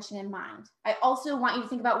intention in mind. I also want you to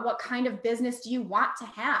think about what kind of business do you want to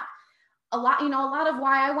have. A lot of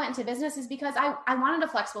why I went into business is because I wanted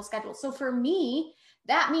a flexible schedule. So for me,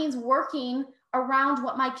 that means working around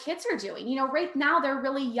what my kids are doing. Right now they're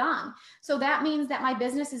really young. So that means that my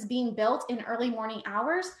business is being built in early morning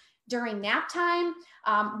hours during nap time,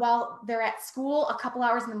 while they're at school a couple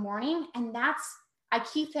hours in the morning. And I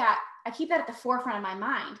keep that at the forefront of my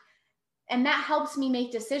mind. And that helps me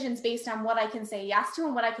make decisions based on what I can say yes to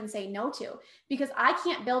and what I can say no to, because I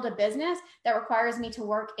can't build a business that requires me to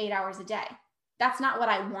work 8 hours a day. That's not what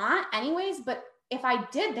I want anyways. But if I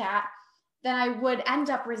did that, then I would end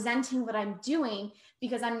up resenting what I'm doing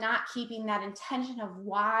because I'm not keeping that intention of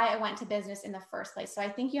why I went to business in the first place. So I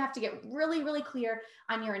think you have to get really, really clear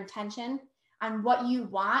on your intention, on what you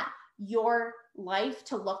want your life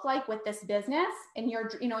to look like with this business in your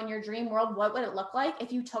dream world. What would it look like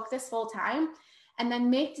if you took this full time? And then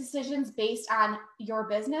make decisions based on your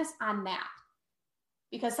business on that.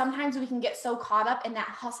 Because sometimes we can get so caught up in that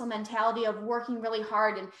hustle mentality of working really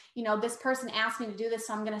hard. And, this person asked me to do this,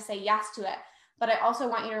 so I'm going to say yes to it. But I also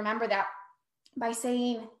want you to remember that by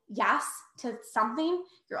saying yes to something,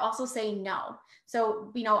 you're also saying no.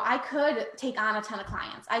 So, I could take on a ton of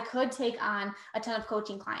clients. I could take on a ton of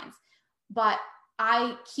coaching clients, but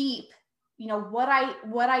I keep, what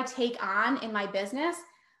I take on in my business,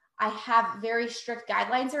 I have very strict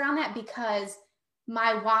guidelines around that, because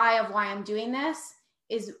my why of why I'm doing this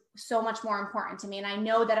is so much more important to me. And I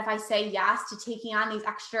know that if I say yes to taking on these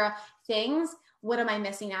extra things, what am I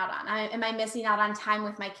missing out on? Am I missing out on time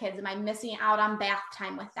with my kids? Am I missing out on bath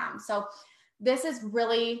time with them? So this is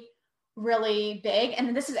really, really big.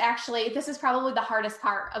 And this is probably the hardest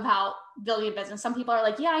part about building a business. Some people are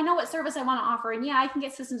like, yeah, I know what service I want to offer. And yeah, I can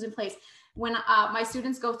get systems in place. When my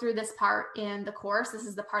students go through this part in the course, this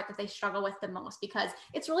is the part that they struggle with the most, because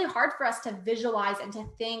it's really hard for us to visualize and to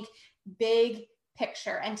think big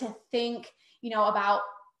picture and to think, about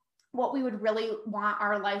what we would really want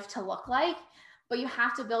our life to look like. but you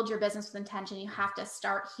have to build your business with intention. You have to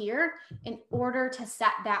start here in order to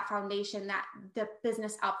set that foundation, that the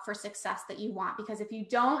business up for success that you want. Because if you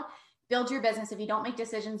don't build your business, if you don't make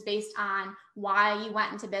decisions based on why you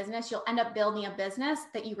went into business, you'll end up building a business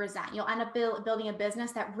that you resent. You'll end up building a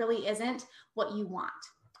business that really isn't what you want.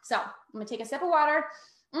 So I'm gonna take a sip of water.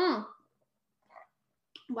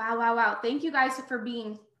 Wow. Thank you guys for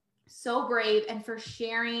being so brave and for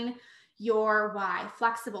sharing your why.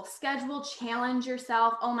 Flexible schedule, challenge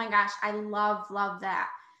yourself. Oh my gosh, I love that.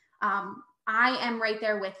 I am right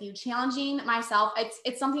there with you. Challenging myself,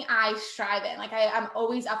 it's something I strive in. Like I'm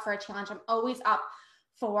always up for a challenge. I'm always up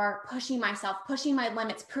for pushing myself, pushing my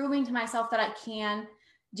limits, proving to myself that I can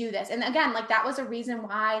do this. And again, like that was a reason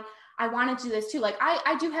why I wanted to do this too. Like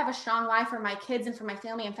I do have a strong why for my kids and for my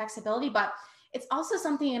family and flexibility, but it's also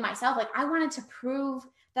something in myself. Like I wanted to prove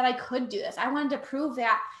that I could do this. I wanted to prove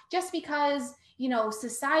that just because, you know,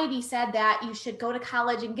 society said that you should go to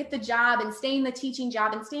college and get the job and stay in the teaching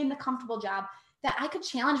job and stay in the comfortable job, that I could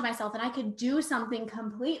challenge myself and I could do something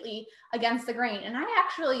completely against the grain. And I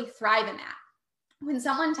actually thrive in that. When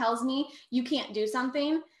someone tells me you can't do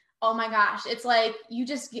something, oh my gosh, it's like you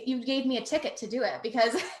gave me a ticket to do it,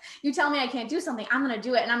 because you tell me I can't do something, I'm going to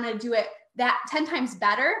do it, and I'm going to do it that 10 times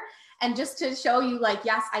better. And just to show you, like,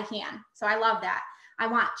 yes, I can. So I love that. I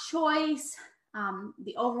want choice,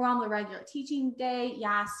 the overwhelm, the regular teaching day.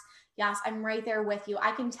 Yes, I'm right there with you.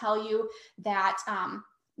 I can tell you that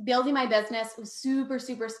building my business was super,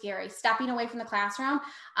 super scary. Stepping away from the classroom,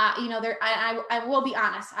 I will be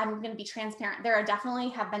honest. I'm going to be transparent. There are definitely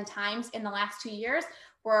have been times in the last 2 years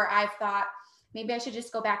where I've thought maybe I should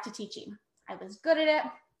just go back to teaching. I was good at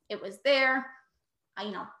it. It was there.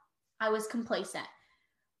 I was complacent.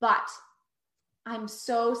 But I'm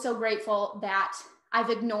so, so grateful that I've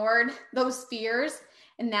ignored those fears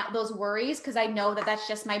and those worries, because I know that that's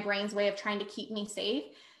just my brain's way of trying to keep me safe.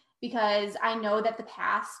 Because I know that the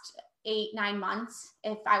past 8-9 months,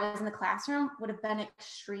 if I was in the classroom, would have been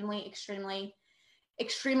extremely, extremely,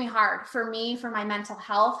 extremely hard for me, for my mental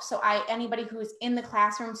health. So anybody who's in the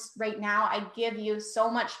classrooms right now, I give you so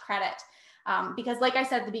much credit. Because like I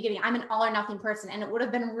said at the beginning, I'm an all or nothing person, and it would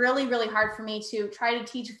have been really, really hard for me to try to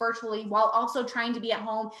teach virtually while also trying to be at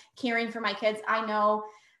home caring for my kids. I know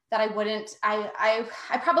that I wouldn't, I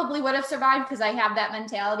probably would have survived because I have that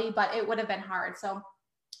mentality, but it would have been hard. So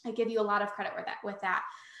I give you a lot of credit with that.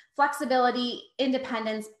 Flexibility,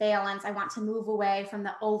 independence, balance. I want to move away from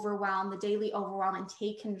the overwhelm, the daily overwhelm, and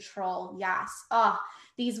take control. Yes.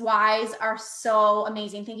 These whys are so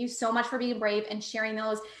amazing. Thank you so much for being brave and sharing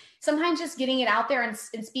those. Sometimes just getting it out there and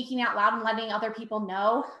speaking out loud and letting other people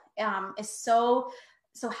know is so,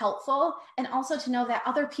 so helpful. And also to know that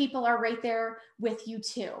other people are right there with you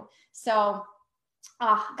too. So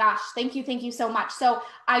gosh, thank you so much. So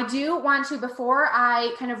I do want to, before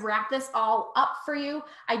I kind of wrap this all up for you,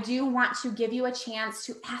 I do want to give you a chance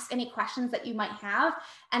to ask any questions that you might have,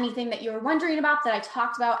 anything that you're wondering about that I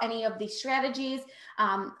talked about, any of these strategies.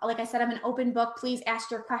 Like I said, I'm an open book. Please ask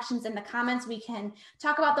your questions in the comments. We can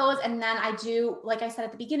talk about those. And then I do, like I said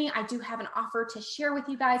at the beginning, I do have an offer to share with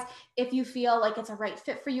you guys. If you feel like it's a right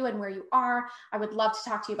fit for you and where you are, I would love to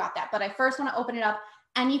talk to you about that. But I first want to open it up.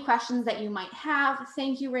 Any questions that you might have.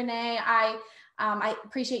 Thank you, Renee. I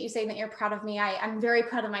appreciate you saying that you're proud of me. I'm very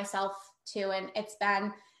proud of myself too. And it's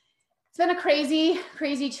been a crazy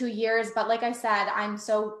 2 years, but like I said, I'm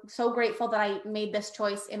so grateful that I made this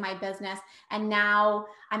choice in my business. And now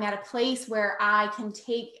I'm at a place where I can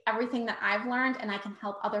take everything that I've learned and I can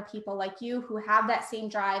help other people like you who have that same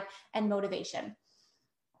drive and motivation.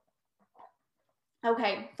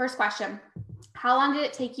 Okay, first question. How long did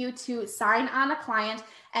it take you to sign on a client,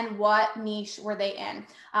 and what niche were they in?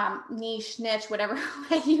 Niche, whatever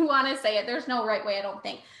way you want to say it. There's no right way, I don't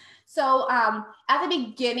think. So at the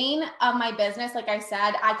beginning of my business, like I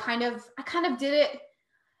said, I kind of did it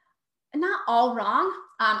not all wrong.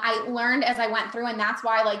 I learned as I went through, and that's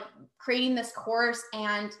why like creating this course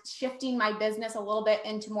and shifting my business a little bit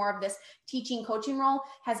into more of this teaching coaching role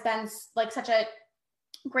has been like such a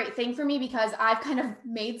great thing for me, because I've kind of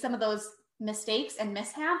made some of those mistakes and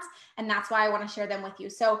mishaps, and that's why I want to share them with you.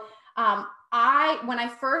 So when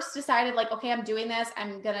I first decided like, okay, I'm doing this,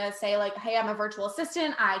 I'm going to say like, hey, I'm a virtual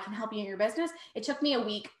assistant. I can help you in your business. It took me a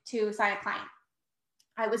week to sign a client.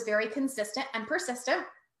 I was very consistent and persistent.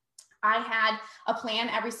 I had a plan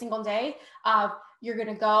every single day of you're going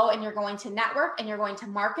to go and you're going to network and you're going to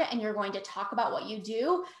market and you're going to talk about what you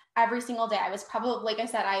do every single day. I was probably, like I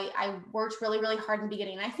said, I worked really, really hard in the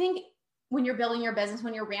beginning. And I think when you're building your business,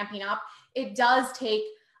 when you're ramping up, it does take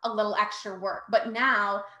a little extra work. But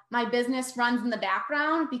now my business runs in the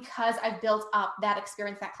background because I've built up that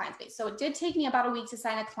experience, that client base. So it did take me about a week to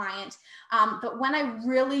sign a client. But when I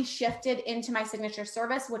really shifted into my signature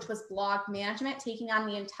service, which was blog management, taking on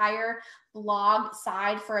the entire blog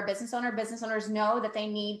side for a business owner, business owners know that they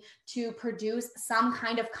need to produce some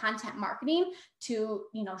kind of content marketing to,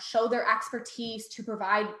 show their expertise, to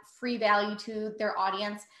provide free value to their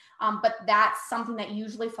audience. But that's something that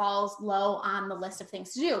usually falls low on the list of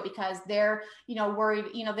things to do because they're, worried,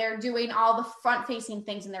 they're doing all the front facing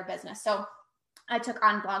things in their business. So I took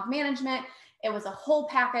on blog management. It was a whole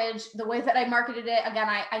package. The way that I marketed it, again,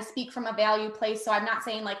 I speak from a value place. So I'm not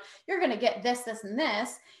saying like, you're going to get this, this, and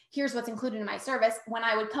this. Here's what's included in my service. When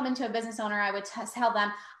I would come into a business owner, I would tell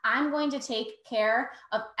them, I'm going to take care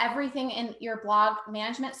of everything in your blog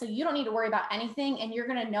management. So you don't need to worry about anything. And you're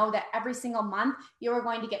going to know that every single month, you are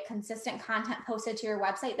going to get consistent content posted to your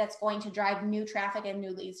website that's going to drive new traffic and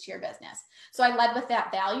new leads to your business. So I led with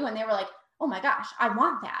that value and they were like, oh my gosh, I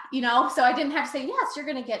want that, So I didn't have to say, yes, you're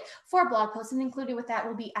going to get 4 blog posts and included with that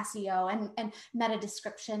will be SEO and meta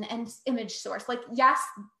description and image source. Like, yes,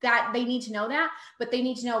 that they need to know that, but they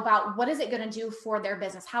need to know about what is it going to do for their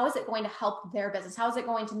business? How is it going to help their business? How is it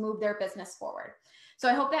going to move their business forward? So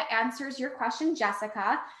I hope that answers your question,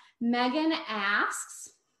 Jessica. Megan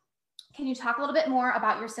asks, can you talk a little bit more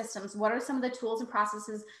about your systems? What are some of the tools and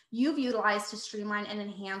processes you've utilized to streamline and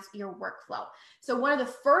enhance your workflow? So one of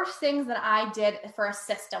the first things that I did for a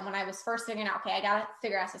system when I was first figuring out, okay, I got to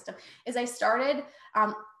figure out a system, is I started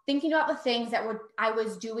thinking about the things that I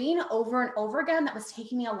was doing over and over again that was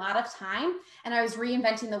taking me a lot of time, and I was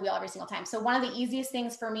reinventing the wheel every single time. So one of the easiest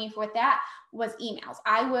things for me with that was emails.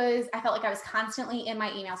 I felt like I was constantly in my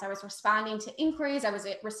emails. I was responding to inquiries. I was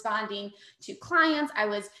responding to clients. I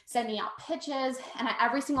was sending out pitches, and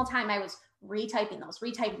every single time I was retyping those.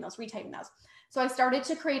 So I started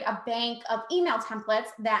to create a bank of email templates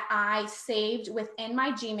that I saved within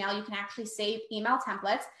my Gmail. You can actually save email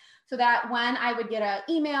templates so that when I would get an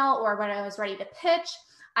email or when I was ready to pitch,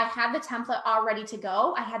 I had the template all ready to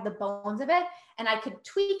go. I had the bones of it and I could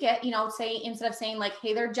tweak it, say, instead of saying like,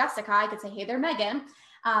 hey there, Jessica, I could say, hey there, Megan.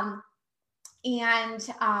 I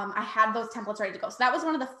had those templates ready to go. So that was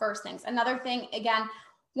one of the first things. Another thing, again,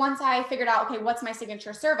 once I figured out, okay, what's my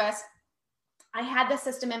signature service? I had the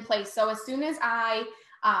system in place. So as soon as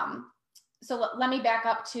let me back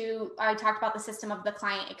up to, I talked about the system of the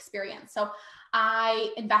client experience. So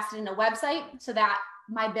I invested in a website so that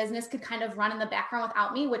my business could kind of run in the background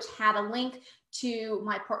without me, which had a link to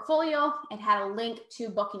my portfolio. It had a link to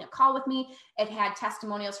booking a call with me. It had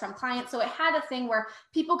testimonials from clients. So it had a thing where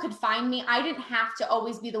people could find me. I didn't have to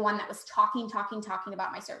always be the one that was talking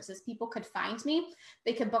about my services. People could find me.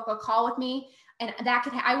 They could book a call with me. And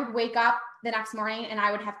I would wake up the next morning and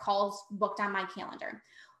I would have calls booked on my calendar.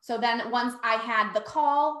 So then once I had the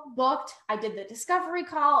call booked, I did the discovery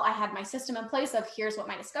call. I had my system in place of here's what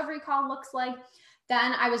my discovery call looks like.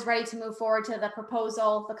 Then I was ready to move forward to the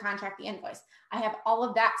proposal, the contract, the invoice. I have all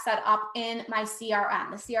of that set up in my CRM.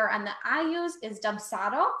 The CRM that I use is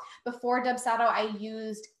Dubsado. Before Dubsado, I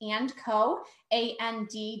used AndCo,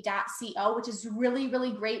 AND.co, which is really,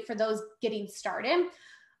 really great for those getting started.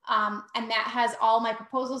 And that has all my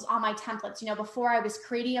proposals, all my templates. Before I was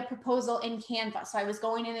creating a proposal in Canva. So I was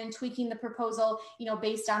going in and tweaking the proposal,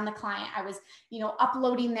 based on the client. I was,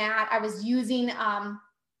 uploading that. I was using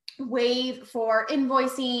Wave for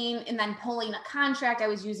invoicing and then pulling a contract. I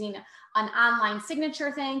was using an online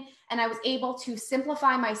signature thing, and I was able to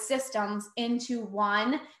simplify my systems into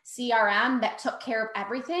one CRM that took care of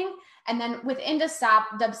everything. And then within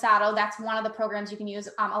Dubsado, that's one of the programs you can use.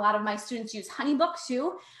 A lot of my students use HoneyBook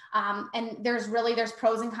too. And there's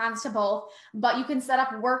pros and cons to both, but you can set up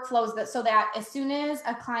workflows so that as soon as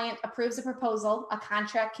a client approves a proposal, a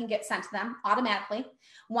contract can get sent to them automatically.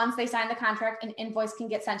 Once they sign the contract, an invoice can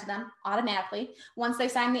get sent to them automatically. Once they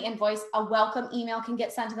sign the invoice, a welcome email can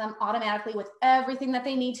get sent to them automatically with everything that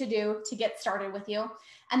they need to do to get started with you.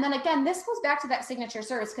 And then again, this goes back to that signature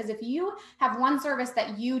service, because if you have one service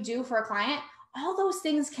that you do for a client, all those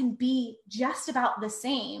things can be just about the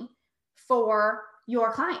same for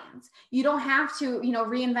your clients. You don't have to,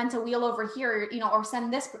 reinvent a wheel over here, or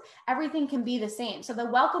send this. Everything can be the same. So the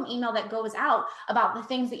welcome email that goes out about the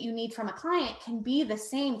things that you need from a client can be the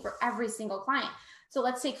same for every single client. So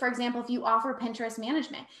let's take, for example, if you offer Pinterest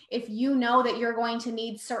management, if you know that you're going to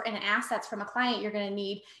need certain assets from a client, you're going to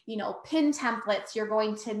need, pin templates, you're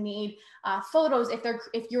going to need photos.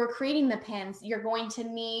 If you're creating the pins, you're going to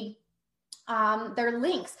need their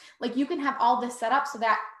links. Like, you can have all this set up so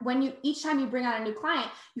that each time you bring on a new client,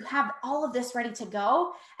 you have all of this ready to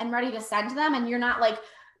go and ready to send to them. And you're not like,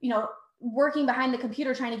 working behind the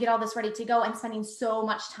computer trying to get all this ready to go and spending so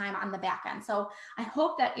much time on the back end. So I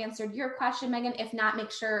hope that answered your question, Megan. If not,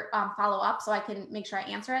 make sure follow up so I can make sure I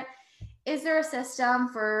answer it. Is there a system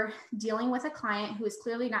for dealing with a client who is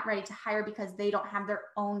clearly not ready to hire because they don't have their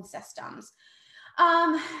own systems?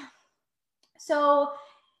 So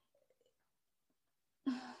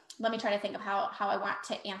let me try to think of how I want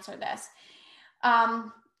to answer this.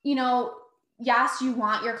 Yes, you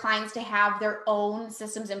want your clients to have their own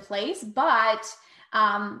systems in place, but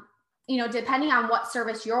depending on what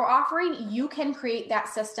service you're offering, you can create that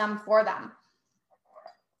system for them.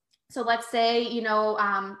 So let's say,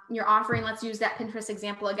 you're offering, let's use that Pinterest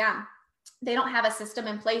example again. They don't have a system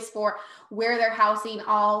in place for where they're housing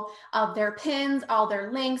all of their pins, all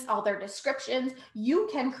their links, all their descriptions. You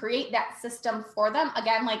can create that system for them.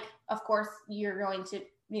 Again, of course, you're going to,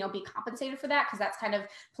 be compensated for that because that's kind of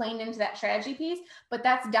playing into that strategy piece. But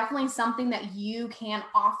that's definitely something that you can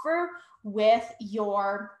offer with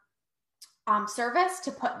your service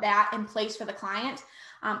to put that in place for the client.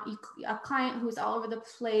 A client who's all over the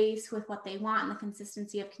place with what they want and the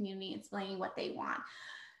consistency of community explaining what they want.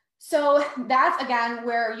 So that's, again,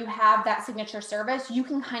 where you have that signature service. You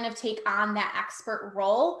can kind of take on that expert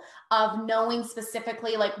role of knowing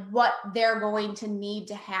specifically what they're going to need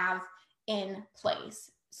to have in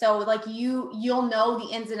place. So you'll know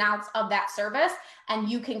the ins and outs of that service, and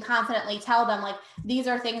you can confidently tell them these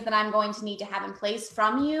are things that I'm going to need to have in place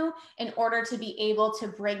from you in order to be able to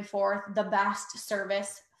bring forth the best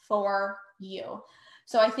service for you.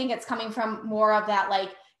 So I think it's coming from more of that,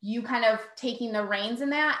 you kind of taking the reins in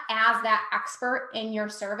that as that expert in your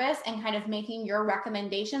service and kind of making your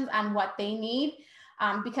recommendations on what they need.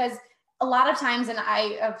 Because a lot of times, and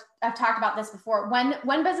I've talked about this before,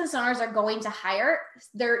 when business owners are going to hire,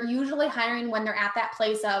 they're usually hiring when they're at that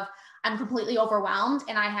place of, I'm completely overwhelmed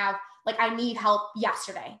and I need help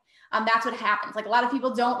yesterday. That's what happens. A lot of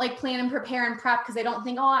people don't plan and prepare and prep because they don't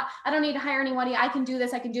think, I don't need to hire anybody. I can do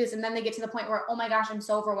this. And then they get to the point where, oh my gosh, I'm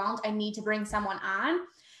so overwhelmed. I need to bring someone on.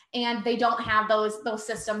 And they don't have those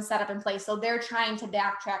systems set up in place. So they're trying to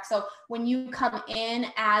backtrack. So when you come in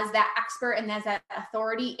as that expert and as that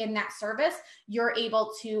authority in that service, you're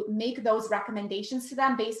able to make those recommendations to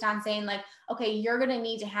them based on saying okay, you're going to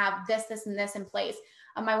need to have this, this, and this in place.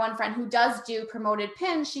 My one friend who does do promoted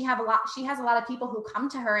pins, she has a lot of people who come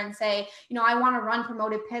to her and say, I want to run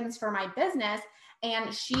promoted pins for my business.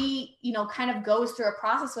 And she, kind of goes through a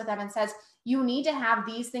process with them and says, you need to have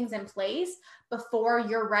these things in place before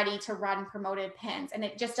you're ready to run promoted pins. And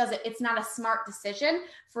it just it's not a smart decision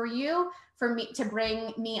for me to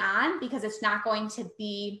bring me on because it's not going to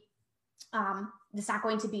be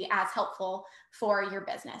as helpful for your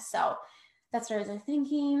business. So that's what I was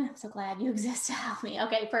thinking. I'm so glad you exist to help me.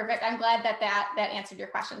 Okay, perfect. I'm glad that answered your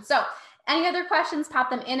question. So any other questions,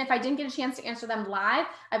 pop them in. If I didn't get a chance to answer them live,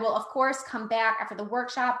 I will, of course, come back after the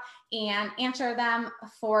workshop and answer them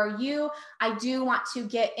for you. I do want to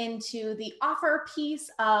get into the offer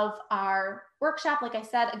piece of our workshop. Like I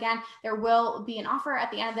said, again, there will be an offer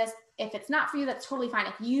at the end of this. If it's not for you, that's totally fine.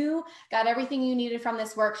 If you got everything you needed from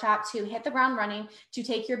this workshop to hit the ground running, to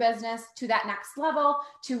take your business to that next level,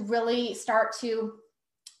 to really start to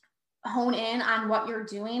hone in on what you're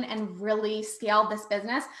doing and really scale this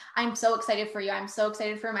business, I'm so excited for you. I'm so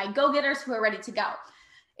excited for my go-getters who are ready to go.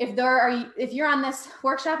 If you're on this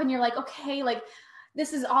workshop and you're okay,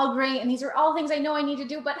 this is all great and these are all things I know I need to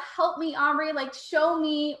do, but help me, Aubrey, show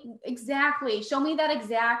me that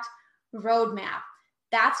exact roadmap.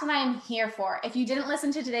 That's what I'm here for. If you didn't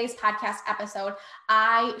listen to today's podcast episode,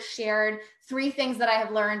 I shared 3 things that I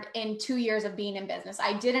have learned in 2 years of being in business.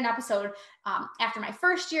 I did an episode after my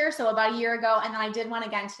first year, so about a year ago, and then I did one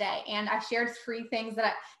again today. And I shared 3 things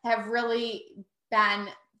that have really been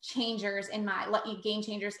game changers in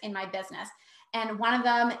my business. And one of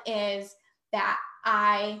them is that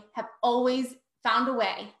I have always found a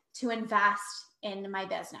way to invest in my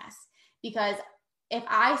business, because if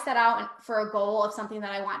I set out for a goal of something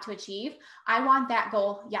that I want to achieve, I want that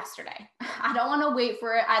goal yesterday. I don't want to wait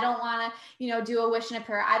for it. I don't want to, do a wish and a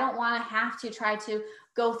prayer. I don't want to have to try to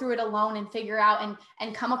go through it alone and figure out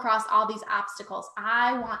and come across all these obstacles.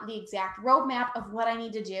 I want the exact roadmap of what I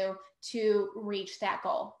need to do to reach that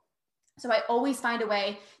goal. So I always find a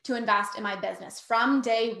way to invest in my business from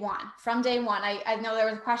day one. I know there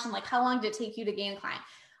was a question how long did it take you to gain a client?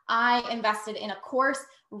 I invested in a course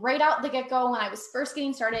right out the get-go when I was first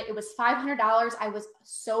getting started. It was $500. I was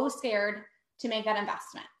so scared to make that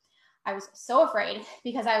investment. I was so afraid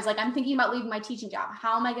because I was I'm thinking about leaving my teaching job.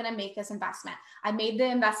 How am I going to make this investment? I made the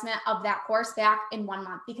investment of that course back in 1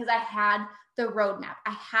 month because I had the roadmap.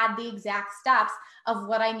 I had the exact steps of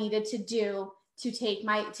what I needed to do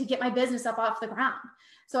to get my business up off the ground.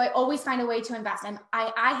 So I always find a way to invest. And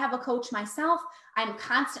I have a coach myself. I'm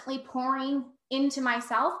constantly pouring into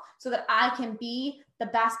myself so that I can be the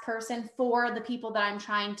best person for the people that I'm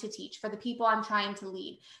trying to teach, for the people I'm trying to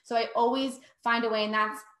lead. So I always find a way, and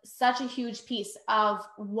that's such a huge piece of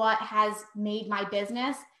what has made my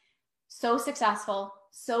business so successful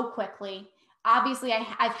so quickly. Obviously,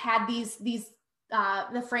 I've had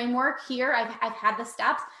the framework here. I've had the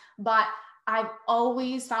steps, but I've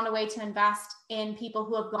always found a way to invest in people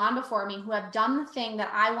who have gone before me, who have done the thing that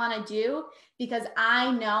I want to do, because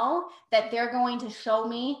I know that they're going to show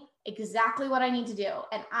me exactly what I need to do.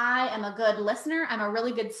 And I am a good listener. I'm a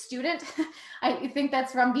really good student. I think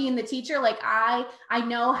that's from being the teacher. Like I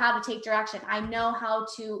know how to take direction. I know how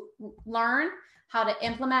to learn, how to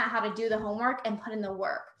implement, how to do the homework and put in the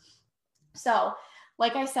work. So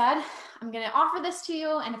like I said, I'm going to offer this to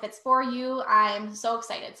you. And if it's for you, I'm so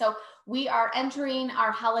excited. So we are entering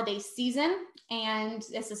our holiday season, and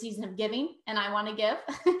it's a season of giving, and I want to give.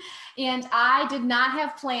 And I did not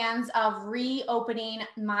have plans of reopening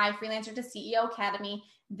my Freelancer to CEO Academy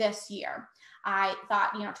this year. I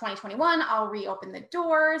thought, 2021, I'll reopen the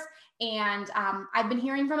doors. And I've been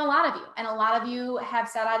hearing from a lot of you, and a lot of you have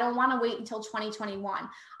said, I don't want to wait until 2021.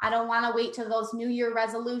 I don't want to wait till those New Year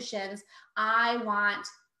resolutions. I want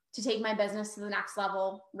to take my business to the next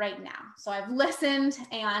level right now. So I've listened,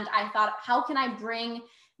 and I thought, how can I bring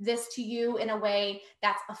this to you in a way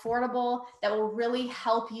that's affordable, that will really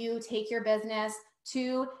help you take your business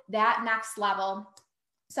to that next level?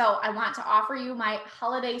 So I want to offer you my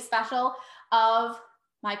holiday special of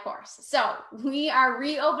my course. So we are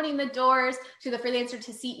reopening the doors to the Freelancer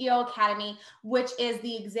to CEO Academy, which is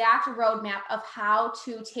the exact roadmap of how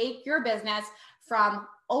to take your business from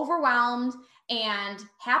overwhelmed and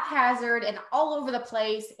haphazard and all over the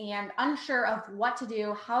place and unsure of what to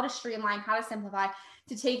do, how to streamline, how to simplify,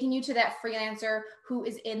 to taking you to that freelancer who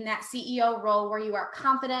is in that CEO role where you are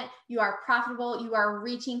confident, you are profitable, you are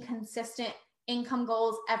reaching consistent income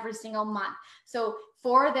goals every single month. So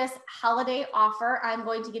for this holiday offer, I'm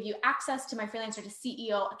going to give you access to my Freelancer to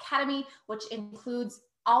CEO Academy, which includes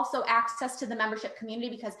also access to the membership community,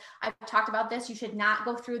 because I've talked about this. You should not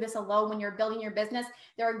go through this alone when you're building your business.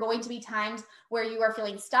 There are going to be times where you are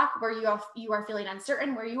feeling stuck, where you are feeling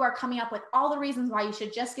uncertain, where you are coming up with all the reasons why you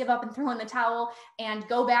should just give up and throw in the towel and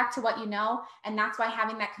go back to what you know. And that's why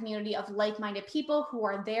having that community of like-minded people who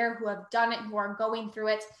are there, who have done it, who are going through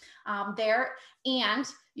it there. And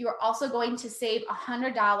you are also going to save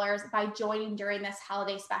 $100 by joining during this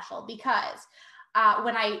holiday special, because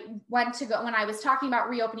when I was talking about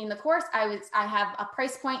reopening the course, I have a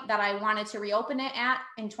price point that I wanted to reopen it at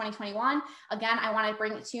in 2021. Again, I want to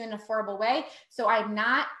bring it to you in an affordable way. So I'm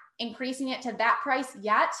not increasing it to that price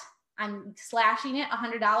yet. I'm slashing it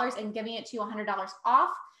 $100 and giving it to you $100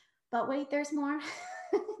 off. But wait, there's more.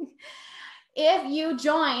 If you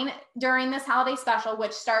join during this holiday special,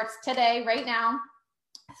 which starts today, right now,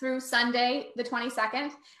 through Sunday, the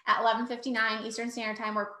 22nd at 11:59 Eastern Standard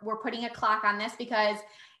Time, we're putting a clock on this, because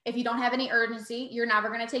if you don't have any urgency, you're never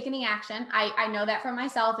going to take any action. I know that for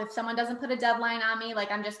myself. If someone doesn't put a deadline on me,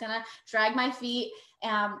 like, I'm just going to drag my feet.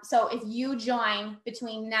 So if you join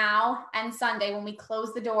between now and Sunday, when we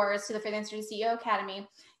close the doors to the Freelancer to CEO Academy,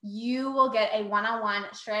 you will get a one-on-one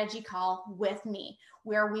strategy call with me,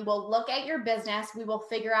 where we will look at your business. We will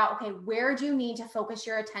figure out, okay, where do you need to focus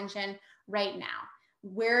your attention right now?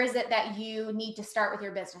 Where is it that you need to start with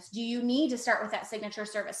your business? Do you need to start with that signature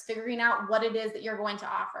service, figuring out what it is that you're going to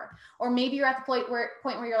offer? Or maybe you're at the point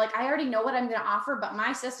where you're like, I already know what I'm going to offer, but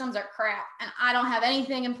my systems are crap and I don't have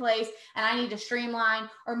anything in place and I need to streamline.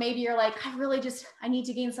 Or maybe you're like, I need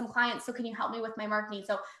to gain some clients. So can you help me with my marketing?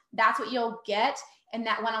 So that's what you'll get in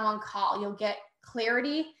that one-on-one call. You'll get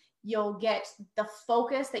clarity. You'll get the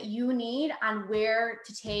focus that you need on where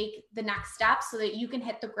to take the next step so that you can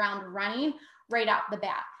hit the ground running right out the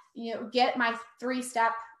bat. Get my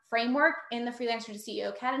 3-step framework in the Freelancer to CEO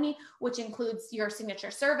Academy, which includes your signature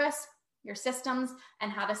service, your systems,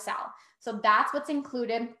 and how to sell. So that's what's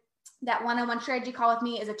included. That one-on-one strategy call with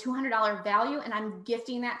me is a $200 value, and I'm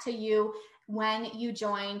gifting that to you when you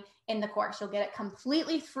join in the course. You'll get it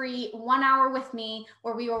completely free, 1 hour with me,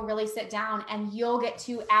 where we will really sit down and you'll get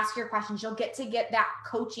to ask your questions. You'll get to get that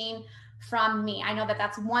coaching from me. I know that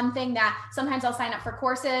that's one thing that sometimes I'll sign up for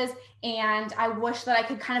courses and I wish that I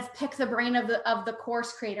could kind of pick the brain of the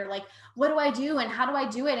course creator. Like, what do I do and how do I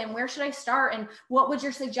do it? And where should I start? And what would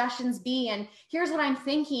your suggestions be? And here's what I'm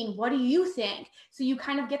thinking. What do you think? So you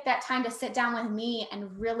kind of get that time to sit down with me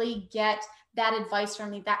and really get that advice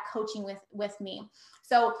from me, that coaching with me.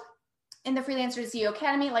 So in the Freelancer to CEO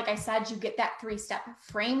Academy, like I said, you get that 3-step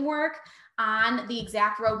framework. on the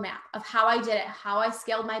exact roadmap of how I did it, how I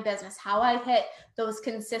scaled my business, how I hit those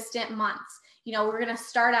consistent months. We're going to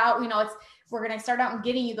start out, we're going to start out and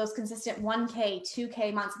getting you those consistent 1K,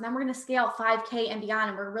 2K months, and then we're going to scale 5K and beyond.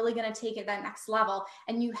 And we're really going to take it that next level.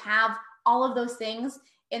 And you have all of those things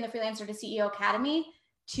in the Freelancer to CEO Academy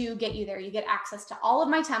to get you there. You get access to all of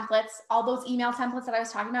my templates, all those email templates that I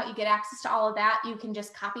was talking about. You get access to all of that. You can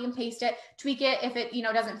just copy and paste it, tweak it if it,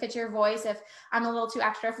 doesn't fit your voice, if I'm a little too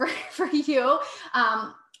extra for you,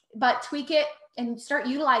 but tweak it and start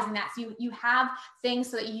utilizing that. So you have things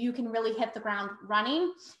so that you can really hit the ground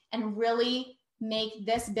running and really make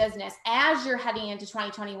this business, as you're heading into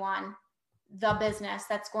 2021, the business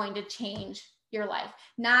that's going to change your life.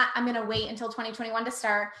 Not, I'm going to wait until 2021 to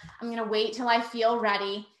start. I'm going to wait till I feel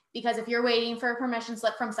ready. Because if you're waiting for a permission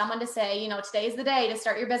slip from someone to say, today's the day to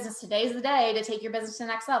start your business, today's the day to take your business to the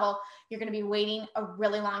next level, you're going to be waiting a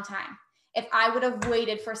really long time. If I would have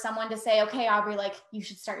waited for someone to say, okay, Aubrey, you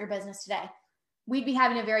should start your business today, we'd be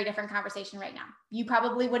having a very different conversation right now. You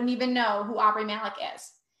probably wouldn't even know who Aubrey Malik is,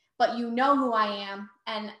 but you know who I am.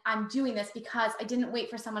 And I'm doing this because I didn't wait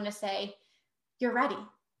for someone to say, you're ready.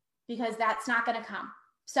 Because that's not going to come.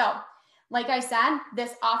 So, like I said,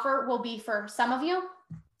 this offer will be for some of you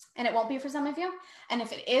and it won't be for some of you. And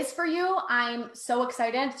if it is for you, I'm so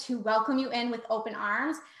excited to welcome you in with open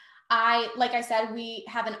arms. Like I said, we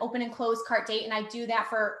have an open and closed cart date, and I do that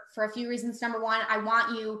for a few reasons. Number one, I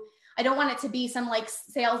don't want it to be some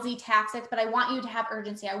salesy tactics, but I want you to have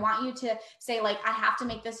urgency. I want you to say I have to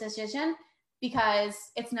make this decision because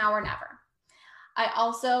it's now or never. I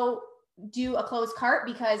also do a closed cart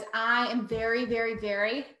because I am very, very,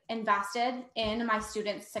 very invested in my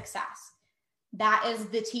students' success. That is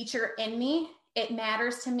the teacher in me. It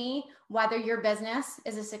matters to me whether your business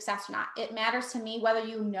is a success or not. It matters to me whether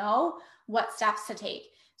you know what steps to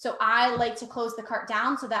take. So I like to close the cart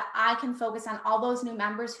down so that I can focus on all those new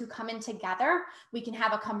members who come in together. We can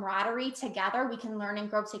have a camaraderie together. We can learn and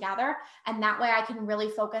grow together. And that way I can really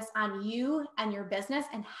focus on you and your business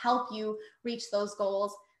and help you reach those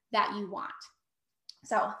goals that you want.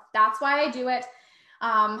 So that's why I do it.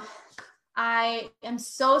 I am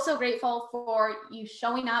so, so grateful for you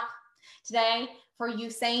showing up today, for you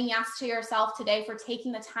saying yes to yourself today, for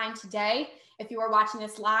taking the time today. If you are watching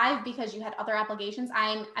this live because you had other obligations,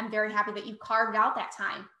 I'm very happy that you carved out that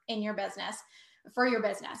time in your business, for your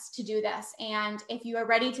business, to do this. And if you are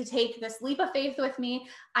ready to take this leap of faith with me,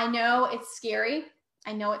 I know it's scary.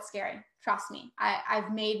 Trust me.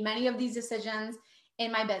 I've made many of these decisions in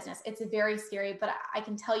my business. It's very scary, but I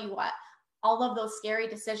can tell you what, all of those scary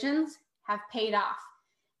decisions have paid off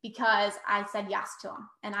because I said yes to them.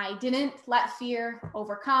 And I didn't let fear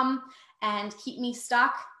overcome and keep me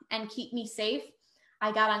stuck and keep me safe.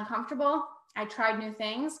 I got uncomfortable. I tried new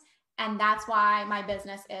things. And that's why my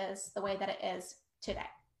business is the way that it is today.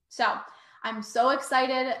 So I'm so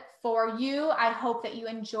excited for you. I hope that you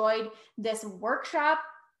enjoyed this workshop.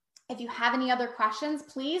 If you have any other questions,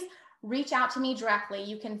 please reach out to me directly.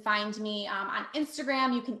 You can find me on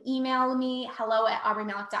Instagram. You can email me,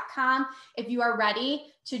 hello@aubreymalik.com. If you are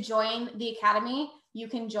ready to join the Academy, you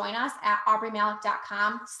can join us at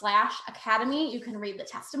aubreymalik.com/academy. You can read the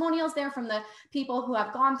testimonials there from the people who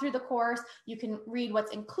have gone through the course. You can read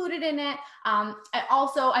what's included in it. I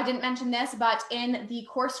didn't mention this, but in the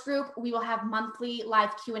course group, we will have monthly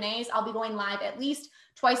live Q&As. I'll be going live at least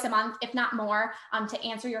twice a month, if not more, to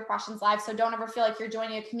answer your questions live. So don't ever feel like you're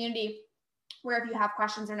joining a community where if you have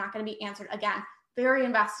questions, they're not going to be answered. Again, very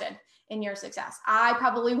invested in your success. I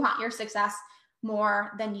probably want your success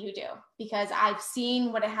more than you do because I've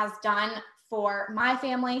seen what it has done for my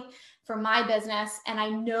family, for my business, and I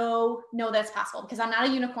know that's possible because I'm not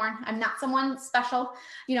a unicorn. I'm not someone special.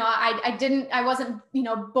 I wasn't,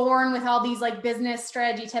 born with all these business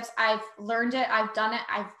strategy tips. I've learned it. I've done it.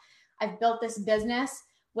 I've built this business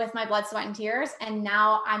with my blood, sweat, and tears. And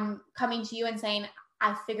now I'm coming to you and saying,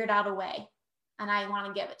 I figured out a way and I want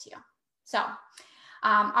to give it to you. So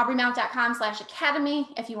aubreymalik.com/academy.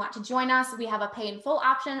 If you want to join us, we have a pay in full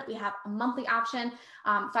option. We have a monthly option,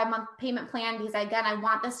 5-month payment plan, because again, I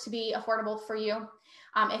want this to be affordable for you.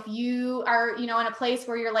 If you are, in a place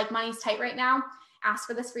where you're money's tight right now, ask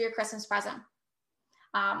for this for your Christmas present.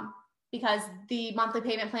 Because the monthly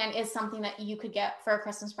payment plan is something that you could get for a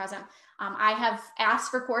Christmas present. I have asked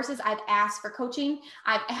for courses. I've asked for coaching.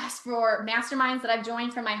 I've asked for masterminds that I've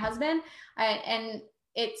joined from my husband. And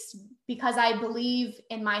it's because I believe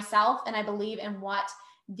in myself and I believe in what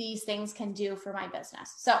these things can do for my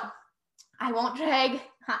business. So I won't drag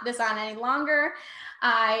this on any longer.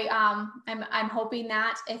 I'm hoping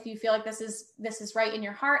that if you feel like this is right in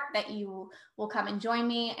your heart, that you will come and join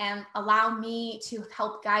me and allow me to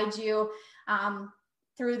help guide you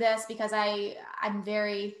through this, because I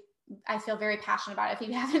feel very passionate about it. If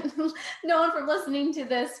you haven't known from listening to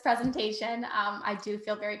this presentation, I do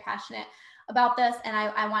feel very passionate about this, and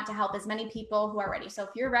I want to help as many people who are ready. So if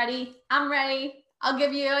you're ready, I'm ready. I'll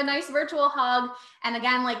give you a nice virtual hug. And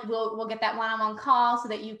again, like we'll get that one-on-one call so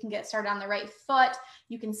that you can get started on the right foot.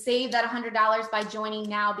 You can save that $100 by joining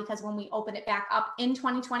now, because when we open it back up in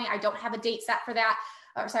 2020, I don't have a date set for that.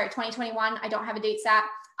 2021, I don't have a date set.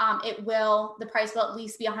 The price will at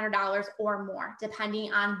least be $100 or more,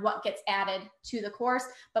 depending on what gets added to the course.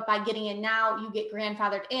 But by getting in now, you get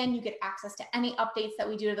grandfathered in, you get access to any updates that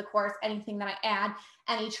we do to the course, anything that I add,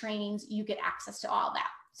 any trainings, you get access to all that.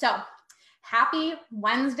 So happy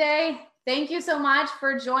Wednesday. Thank you so much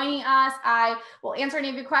for joining us. I will answer any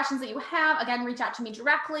of your questions that you have. Again, reach out to me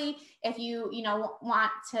directly if you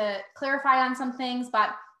want to clarify on some things,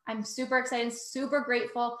 but I'm super excited, super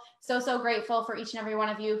grateful, so grateful for each and every one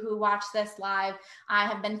of you who watch this live. I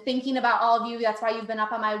have been thinking about all of you. That's why you've been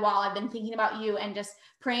up on my wall. I've been thinking about you and just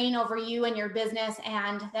praying over you and your business,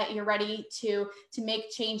 and that you're ready to make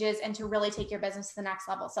changes and to really take your business to the next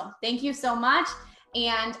level. So thank you so much.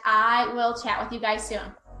 And I will chat with you guys soon.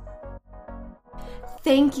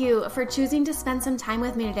 Thank you for choosing to spend some time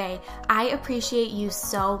with me today. I appreciate you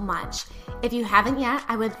so much. If you haven't yet,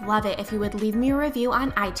 I would love it if you would leave me a review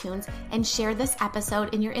on iTunes and share this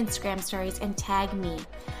episode in your Instagram stories and tag me.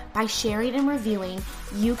 By sharing and reviewing,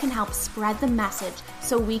 you can help spread the message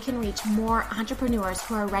so we can reach more entrepreneurs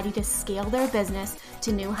who are ready to scale their business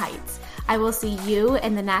to new heights. I will see you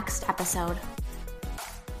in the next episode.